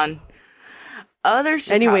feel. Oh, John.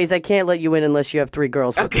 Anyways, I can't let you in unless you have 3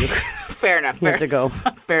 girls with you. Fair enough. You have to go.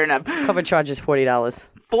 Fair enough. Cover charge is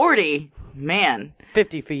 $40. 40? Man.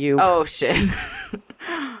 50 for you. Oh, shit.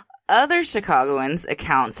 Other Chicagoans'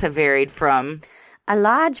 accounts have varied from a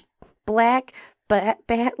large, black,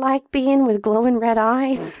 bat-like being with glowing red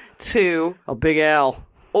eyes to a big L.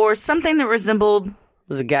 Or something that resembled It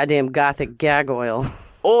was a goddamn gothic gargoyle.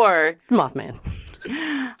 Or Mothman.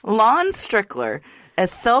 Lon Strickler, a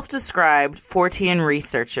self-described Fortean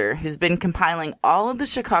researcher who's been compiling all of the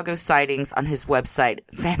Chicago sightings on his website,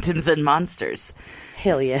 Phantoms and Monsters.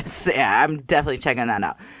 Hell yes. Yeah, I'm definitely checking that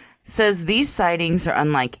out. Says these sightings are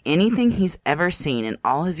unlike anything he's ever seen in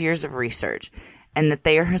all his years of research, and that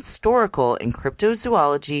they are historical in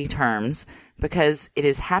cryptozoology terms because it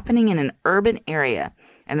is happening in an urban area,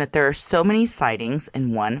 and that there are so many sightings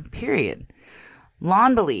in one period.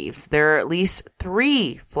 Lon believes there are at least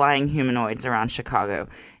 3 flying humanoids around Chicago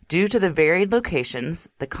due to the varied locations,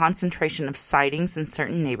 the concentration of sightings in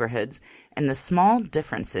certain neighborhoods, and the small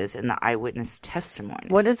differences in the eyewitness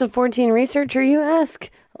testimonies. What is a 14 researcher, you ask?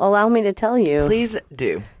 Allow me to tell you. Please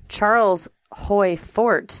do. Charles Hoy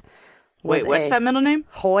Fort. Wait, what's that middle name?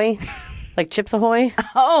 Hoy. Like Chips Ahoy.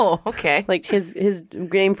 Oh, okay. Like his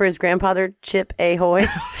name for his grandfather, Chip Ahoy.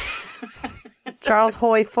 Charles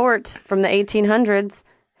Hoy Fort from the 1800s.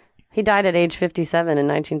 He died at age 57 in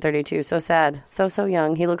 1932. So sad. So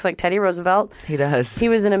young. He looks like Teddy Roosevelt. He does. He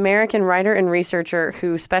was an American writer and researcher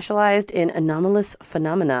who specialized in anomalous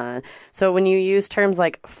phenomena. So when you use terms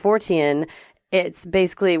like Fortean, it's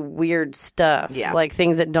basically weird stuff. Yeah. Like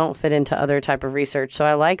things that don't fit into other type of research. So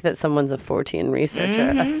I like that someone's a Fortean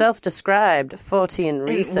researcher. A self-described Fortean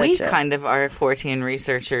researcher. We kind of are Fortean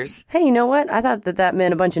researchers. Hey, you know what? I thought that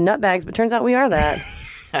meant a bunch of nutbags, but turns out we are that.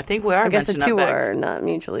 I think we are. I guess the two are not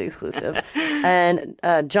mutually exclusive. And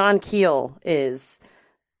John Keel is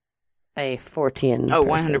a Fortean Oh,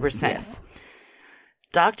 person. 100%. Yes.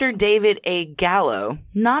 Dr. David A. Gallo,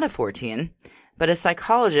 not a Fortean, but a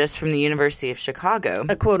psychologist from the University of Chicago,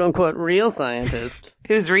 A quote-unquote real scientist.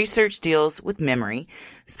 whose research deals with memory,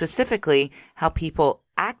 specifically how people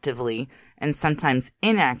actively and sometimes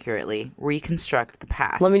inaccurately reconstruct the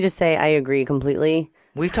past. Let me just say I agree completely.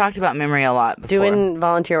 We've talked about memory a lot before. Doing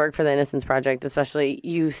volunteer work for the Innocence Project, especially,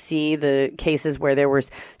 you see the cases where there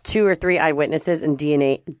was 2 or 3 eyewitnesses and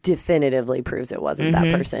DNA definitively proves it wasn't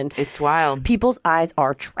that person. It's wild. People's eyes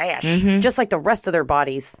are trash, just like the rest of their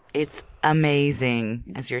bodies. It's amazing,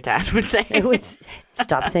 as your dad would say.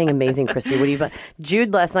 Stop saying amazing, Christy. What do you?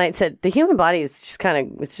 Jude last night said the human body is just kind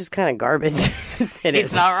of garbage.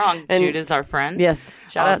 It's not wrong. And Jude is our friend. yes,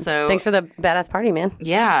 shout Also, out. Thanks for the badass party, man.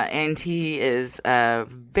 Yeah, and he is a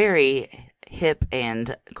very hip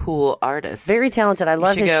and cool artist. Very talented. I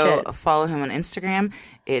love you should his go shit. follow him on Instagram.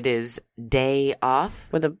 It is Day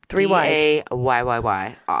Off With 3 Ys.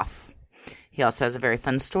 DAYYY off. He also has a very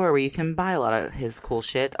fun store where you can buy a lot of his cool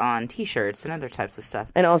shit on T-shirts and other types of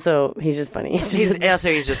stuff. And also, he's just funny. He's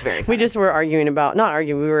just very funny. We just were arguing about, not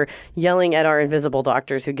arguing, we were yelling at our invisible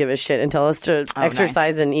doctors who give us shit and tell us to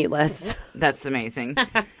exercise and eat less. That's amazing.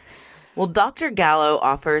 Well, Dr. Gallo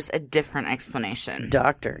offers a different explanation.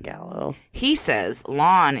 Dr. Gallo. He says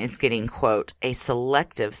Lon is getting, quote, a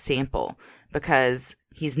selective sample because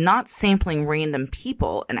he's not sampling random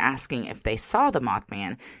people and asking if they saw the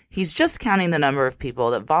Mothman. He's just counting the number of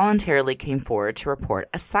people that voluntarily came forward to report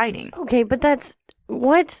a sighting. Okay, but that's...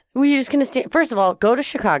 What? Were you just going to stand... First of all, go to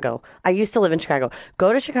Chicago. I used to live in Chicago.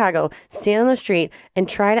 Go to Chicago, stand on the street, and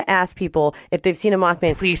try to ask people if they've seen a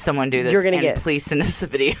Mothman. Please, someone do this. You're gonna and get please send us a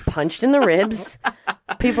video. punched in the ribs.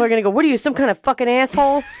 People are going to go, what are you, some kind of fucking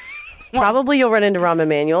asshole? Probably you'll run into Rahm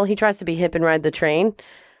Emanuel. He tries to be hip and ride the train.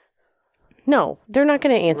 No, they're not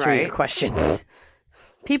going to answer your questions.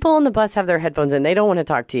 People on the bus have their headphones in. They don't want to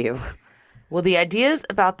talk to you. Well, the ideas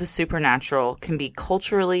about the supernatural can be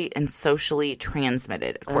culturally and socially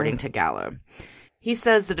transmitted, according to Gallo. He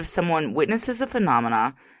says that if someone witnesses a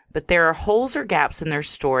phenomena, but there are holes or gaps in their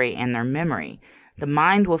story and their memory, the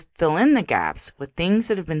mind will fill in the gaps with things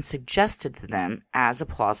that have been suggested to them as a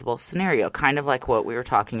plausible scenario, kind of like what we were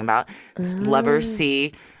talking about. Lovers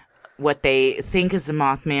see what they think is the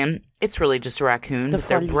Mothman. It's really just a raccoon, but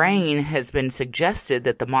their brain has been suggested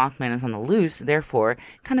that the Mothman is on the loose, therefore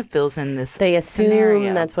kind of fills in this They assume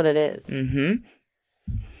scenario. that's what it is.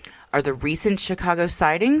 Are the recent Chicago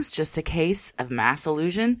sightings just a case of mass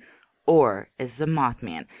illusion, Or is the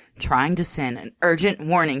Mothman trying to send an urgent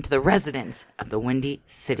warning to the residents of the Windy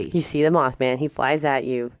City? You see the Mothman, he flies at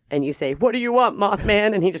you, and you say, "What do you want,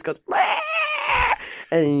 Mothman?" And he just goes, "Wah!"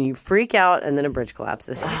 And then you freak out, and then a bridge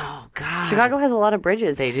collapses. Oh, God. Chicago has a lot of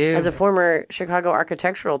bridges. They do. As a former Chicago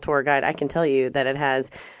architectural tour guide, I can tell you that it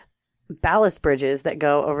has ballast bridges that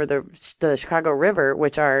go over the Chicago River,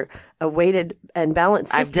 which are a weighted and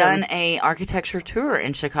balanced system. I've done a architecture tour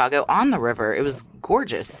in Chicago on the river. It was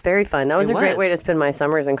gorgeous. It's very fun. That was a great way to spend my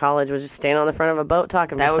summers in college, was just staying on the front of a boat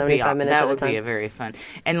talking for 75 minutes at a time. That would be a very fun.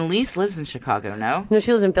 And Elise lives in Chicago, no? No,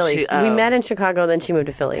 she lives in Philly. We met in Chicago, then she moved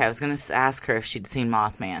to Philly. Okay, I was going to ask her if she'd seen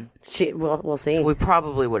Mothman. We'll see. We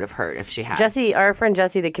probably would have heard if she had. Jesse, our friend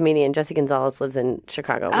Jesse, the comedian, Jesse Gonzalez, lives in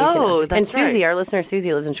Chicago. That's And Susie, right. our listener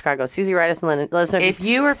Susie, lives in Chicago. Susie, write us and let us know. If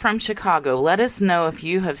you are from Chicago, let us know if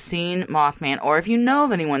you have seen Mothman or if you know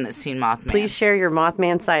of anyone that's seen Mothman. Please share your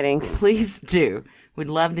Mothman sightings. Please do. We'd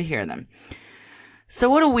love to hear them. So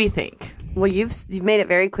what do we think? Well, you've made it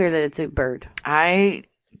very clear that it's a bird. I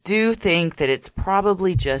do think that it's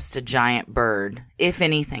probably just a giant bird, if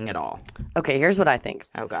anything at all. Okay, here's what I think.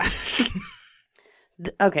 Oh, gosh.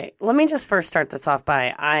 Okay, let me just first start this off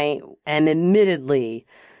by I am admittedly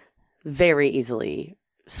very easily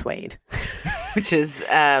swayed. Which is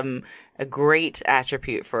a great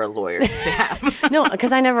attribute for a lawyer to have. No,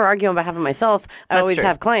 because I never argue on behalf of myself. I always true.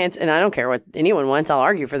 have clients, and I don't care what anyone wants. I'll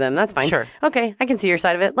argue for them. That's fine. Sure. Okay, I can see your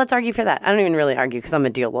side of it. Let's argue for that. I don't even really argue because I'm a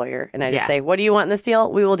deal lawyer. And I just Yeah. say, what do you want in this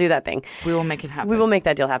deal? We will do that thing. We will make it happen. We will make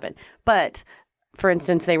that deal happen. But, for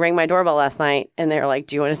instance, they rang my doorbell last night, and they were like,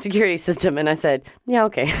 do you want a security system? And I said, yeah,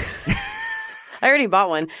 okay. I already bought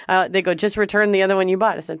one. They go, just return the other one you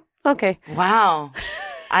bought. I said, okay. Wow.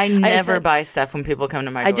 I never buy stuff when people come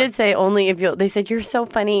to my door. I did say only if you. They said you're so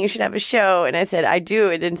funny. You should have a show, and I said I do.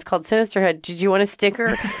 It's called Sinisterhood. Did you want a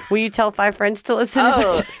sticker? Will you tell 5 friends to listen?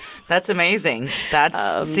 Oh, that's amazing.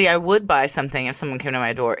 See, I would buy something if someone came to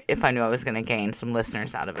my door if I knew I was going to gain some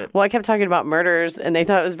listeners out of it. Well, I kept talking about murders, and they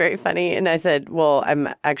thought it was very funny. And I said, "Well,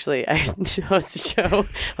 I host a show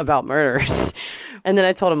about murders." And then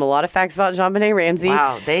I told them a lot of facts about JonBenet Ramsey.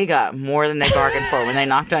 Wow, they got more than they bargained for when they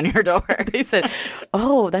knocked on your door. They said,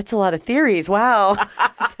 "Oh, that's a lot of theories." Wow,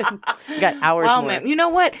 got hours. Well, more. man, you know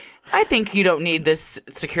what? I think you don't need this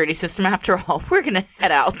security system after all. We're going to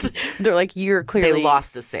head out. They're like, "You're clearly." They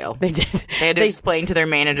lost a sale. They did. They had to explain to their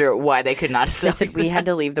manager why they could not sell. They said we had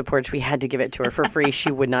to leave the porch. We had to give it to her for free.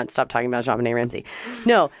 She would not stop talking about JonBenet Ramsey.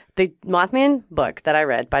 No, the Mothman book that I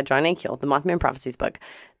read by John A. Keel, the Mothman Prophecies book,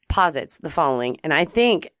 posits the following. And I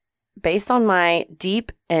think, based on my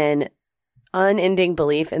deep and unending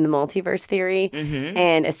belief in the multiverse theory,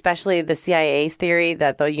 and especially the CIA's theory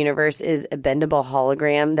that the universe is a bendable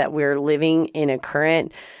hologram, that we're living in a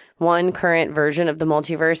current version of the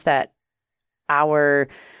multiverse, that our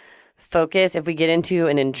focus, if we get into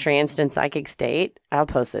an entranced and psychic state, I'll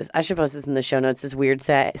post this. I should post this in the show notes, this weird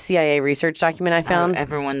CIA research document I found.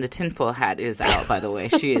 Everyone, the tinfoil hat is out, by the way.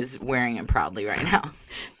 She is wearing it proudly right now.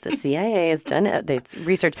 The CIA has done it. They've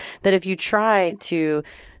researched that if you try to,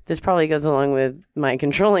 this probably goes along with my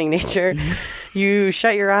controlling nature, you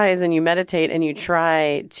shut your eyes and you meditate and you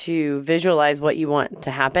try to visualize what you want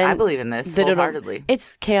to happen. I believe in this wholeheartedly.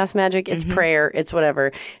 It's chaos magic, it's prayer, it's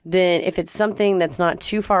whatever. Then if it's something that's not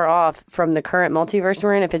too far off from the current multiverse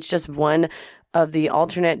we're in, if it's just one of the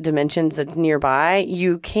alternate dimensions that's nearby,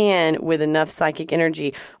 you can, with enough psychic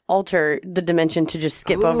energy, alter the dimension to just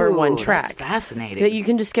skip over one track. That's fascinating. That you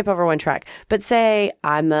can just skip over one track. But say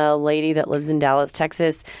I'm a lady that lives in Dallas,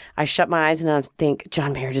 Texas. I shut my eyes and I think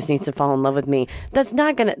John Mayer just needs to fall in love with me. That's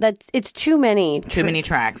not gonna. It's too many. Too many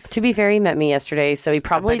tracks. To be fair, he met me yesterday, so he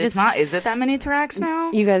probably but just. It's not. Is it that many tracks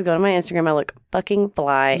now? You guys go to my Instagram. I look fucking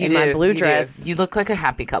fly in my blue dress. You look like a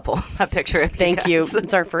happy couple. A picture of you. Thank you.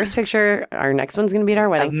 It's our first picture. Our next one's gonna be at our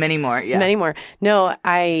wedding. Of many more. Yeah. Many more. No,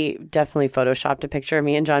 I definitely photoshopped a picture of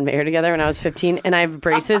me and John Mayer together when I was 15, and I have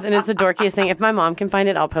braces, and it's the dorkiest thing. If my mom can find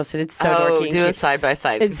it, I'll post it. It's so dorky. Do a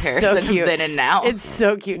side-by-side comparison of then and now. It's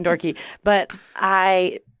so cute and dorky. But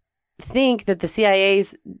I think that the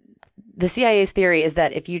CIA's theory is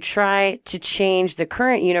that if you try to change the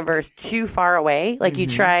current universe too far away, like you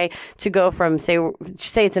try to go from, say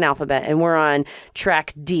it's an alphabet, and we're on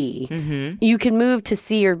track D, you can move to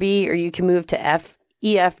C or B, or you can move to F,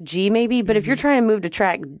 E, F, G maybe. But if you're trying to move to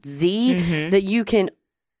track Z, that you can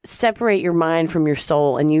separate your mind from your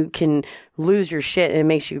soul and you can lose your shit and it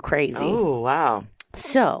makes you crazy. Oh, wow.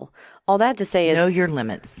 So all that to say is know your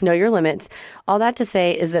limits. Know your limits. All that to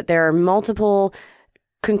say is that there are multiple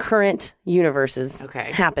concurrent universes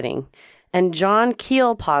happening. And John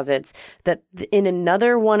Keel posits that in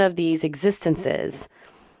another one of these existences,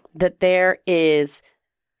 that there is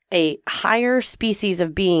a higher species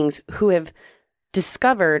of beings who have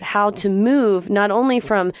discovered how to move not only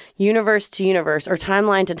from universe to universe or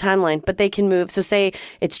timeline to timeline, but they can move. So say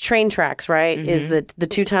it's train tracks, right? Is the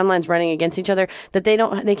two timelines running against each other, that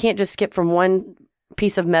they can't just skip from one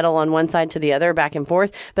piece of metal on one side to the other back and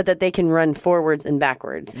forth, but that they can run forwards and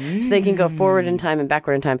backwards. So they can go forward in time and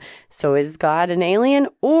backward in time. So is God an alien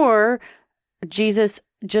or Jesus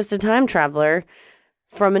just a time traveler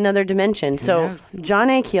from another dimension? So John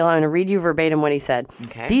A. Keel, I'm going to read you verbatim what he said.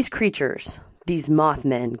 Okay. These creatures, these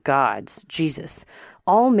Mothmen, gods, Jesus,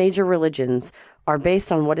 all major religions are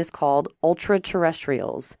based on what is called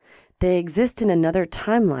ultra-terrestrials. They exist in another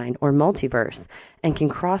timeline or multiverse and can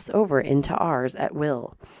cross over into ours at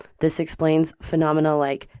will. This explains phenomena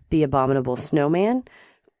like the abominable snowman,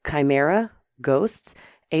 chimera, ghosts,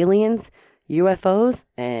 aliens, UFOs,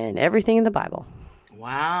 and everything in the Bible.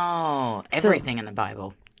 Wow. Everything in the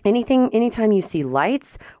Bible. Anytime you see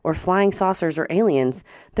lights or flying saucers or aliens,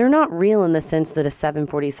 they're not real in the sense that a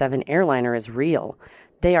 747 airliner is real.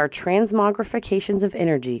 They are transmogrifications of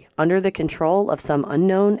energy under the control of some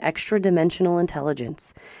unknown extra-dimensional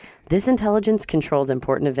intelligence. This intelligence controls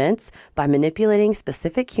important events by manipulating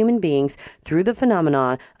specific human beings through the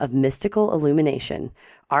phenomenon of mystical illumination.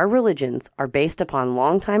 Our religions are based upon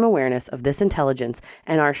long-time awareness of this intelligence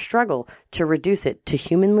and our struggle to reduce it to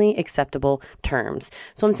humanly acceptable terms.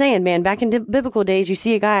 So I'm saying, man, back in biblical days, you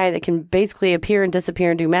see a guy that can basically appear and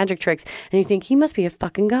disappear and do magic tricks, and you think he must be a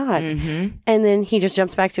fucking god. And then he just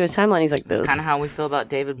jumps back to his timeline. He's like, this. Kind of how we feel about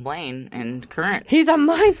David Blaine and Current. He's a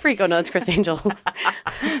mind freak. Oh, no, it's Chris Angel.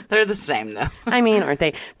 They're the same, though. I mean, aren't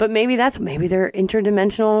they? But maybe they're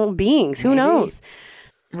interdimensional beings. Who knows?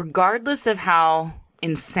 Regardless of how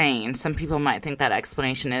insane some people might think that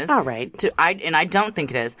explanation is. All right. I don't think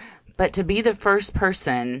it is. But to be the first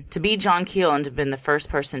person, to be John Keel and to have been the first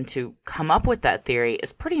person to come up with that theory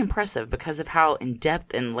is pretty impressive because of how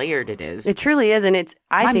in-depth and layered it is. It truly is. And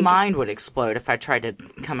my mind would explode if I tried to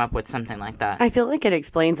come up with something like that. I feel like it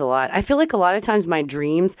explains a lot. I feel like a lot of times my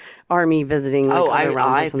dreams are me visiting other realms or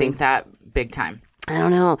something. I think that big time. I don't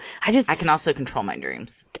know. I can also control my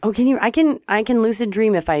dreams. Oh, can you? I can lucid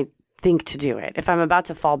dream if I think to do it. If I'm about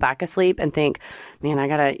to fall back asleep and think, I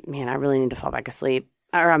really need to fall back asleep.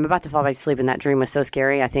 Or I'm about to fall back asleep and that dream was so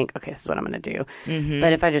scary, I think, okay, this is what I'm going to do.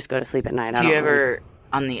 But if I just go to sleep at night, do you ever,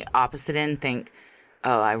 on the opposite end, think,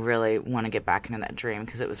 oh, I really want to get back into that dream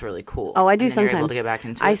because it was really cool? Oh, I do and then sometimes. You're able to get back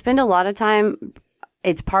into it? I spend a lot of time.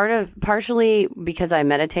 It's partially because I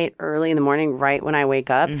meditate early in the morning, right when I wake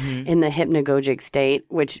up, in the hypnagogic state,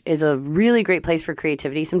 which is a really great place for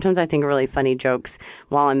creativity. Sometimes I think of really funny jokes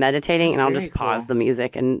while I'm meditating, and I'll just pause the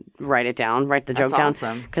music and write the joke down.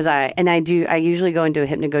 Awesome. Because I usually go into a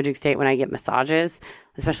hypnagogic state when I get massages,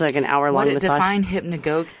 especially like an hour-long massage. Define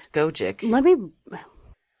hypnagogic?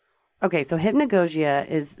 Okay, so hypnagogia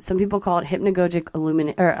is, some people call it hypnagogic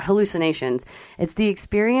hallucinations. It's the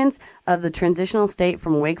experience of the transitional state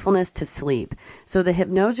from wakefulness to sleep. So the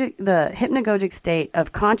hypnagogic state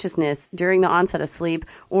of consciousness during the onset of sleep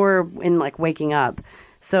or in like waking up.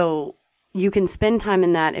 So you can spend time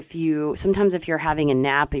in that if you're having a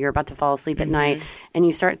nap, you're about to fall asleep at night, and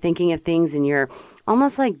you start thinking of things and you're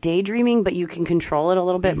almost like daydreaming, but you can control it a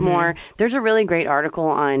little bit more. There's a really great article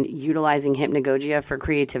on utilizing hypnagogia for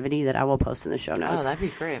creativity that I will post in the show notes. Oh, that'd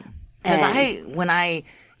be great. Because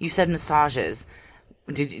you said massages.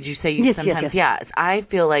 Did you say you sometimes? Yes. Yeah, I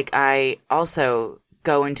feel like I also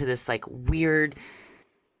go into this like weird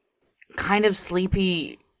kind of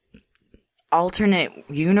sleepy alternate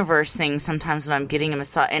universe thing sometimes when I'm getting a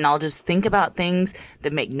massage, and I'll just think about things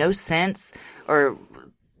that make no sense, or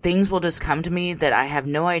things will just come to me that I have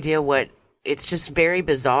no idea what. It's just very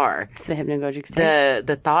bizarre. It's the hypnagogic state.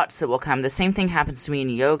 The thoughts that will come. The same thing happens to me in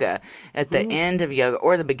yoga. At the end of yoga,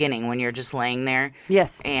 or the beginning, when you're just laying there.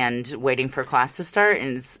 Yes. And waiting for class to start,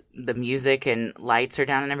 and the music and lights are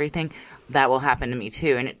down and everything. That will happen to me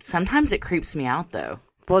too. And sometimes it creeps me out though.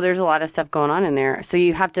 Well, there's a lot of stuff going on in there. So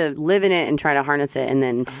you have to live in it and try to harness it and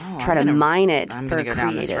then try to mine it I'm for going to go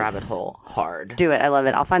creative. down this rabbit hole hard. Do it. I love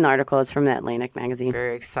it. I'll find the article. It's from the Atlantic magazine.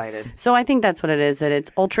 Very excited. So I think that's what it is, that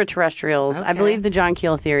it's ultra-terrestrials. Okay. I believe the John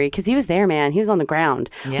Keel theory, because he was there, man. He was on the ground.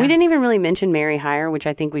 Yeah. We didn't even really mention Mary Hyre, which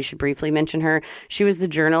I think we should briefly mention her. She was the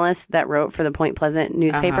journalist that wrote for the Point Pleasant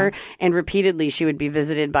newspaper, and repeatedly she would be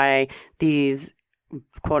visited by these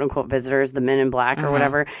quote unquote visitors, the men in black or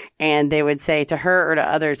whatever, and they would say to her or to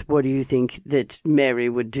others, what do you think that Mary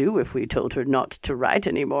would do if we told her not to write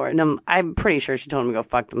anymore? And I'm pretty sure she told them to go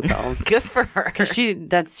fuck themselves. Good for her. Because she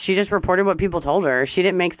just reported what people told her. She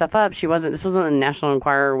didn't make stuff up. This wasn't the National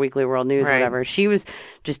Enquirer or Weekly World News or whatever. She was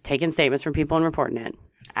just taking statements from people and reporting it.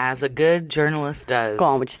 As a good journalist does. Go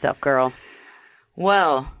on with yourself, girl.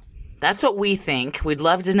 Well, that's what we think. We'd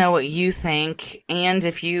love to know what you think. And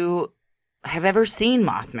if you have ever seen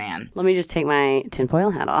Mothman, Let me just take my tinfoil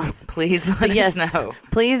hat off. please let us know.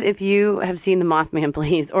 Please, if you have seen the Mothman,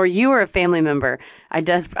 please, or you are a family member, I'm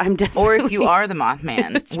desperately. Or if you are the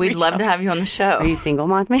Mothman, we'd love to have you on the show. Are you single,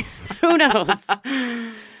 Mothman? Who knows?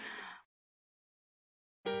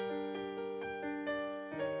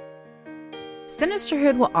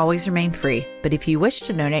 Sinisterhood will always remain free, but if you wish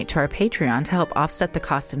to donate to our Patreon to help offset the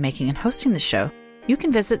cost of making and hosting the show, you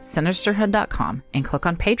can visit sinisterhood.com and click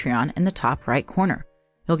on Patreon in the top right corner.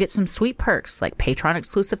 You'll get some sweet perks like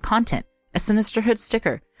Patreon-exclusive content, a Sinisterhood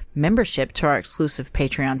sticker, membership to our exclusive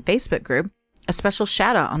Patreon Facebook group, a special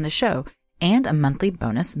shout-out on the show, and a monthly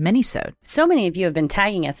bonus mini-sode. So many of you have been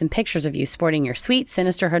tagging us in pictures of you sporting your sweet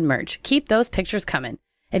Sinisterhood merch. Keep those pictures coming.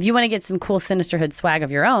 If you want to get some cool Sinisterhood swag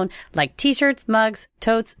of your own, like t-shirts, mugs,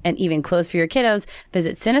 totes, and even clothes for your kiddos,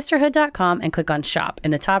 visit sinisterhood.com and click on shop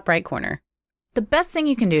in the top right corner. The best thing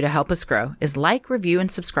you can do to help us grow is like, review, and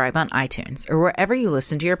subscribe on iTunes or wherever you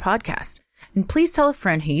listen to your podcast. And please tell a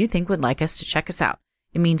friend who you think would like us to check us out.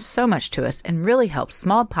 It means so much to us and really helps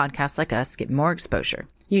small podcasts like us get more exposure.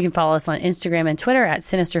 You can follow us on Instagram and Twitter at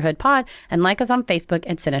SinisterhoodPod and like us on Facebook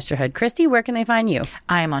at Sinisterhood. Christy, where can they find you?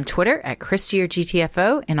 I am on Twitter at Christy or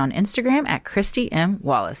GTFO and on Instagram at Christy M.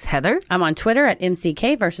 Wallace. Heather? I'm on Twitter at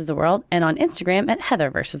MCK versus the world and on Instagram at Heather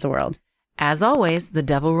versus the world. As always, the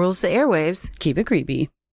devil rules the airwaves. Keep it creepy.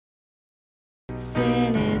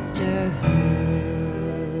 Sinister.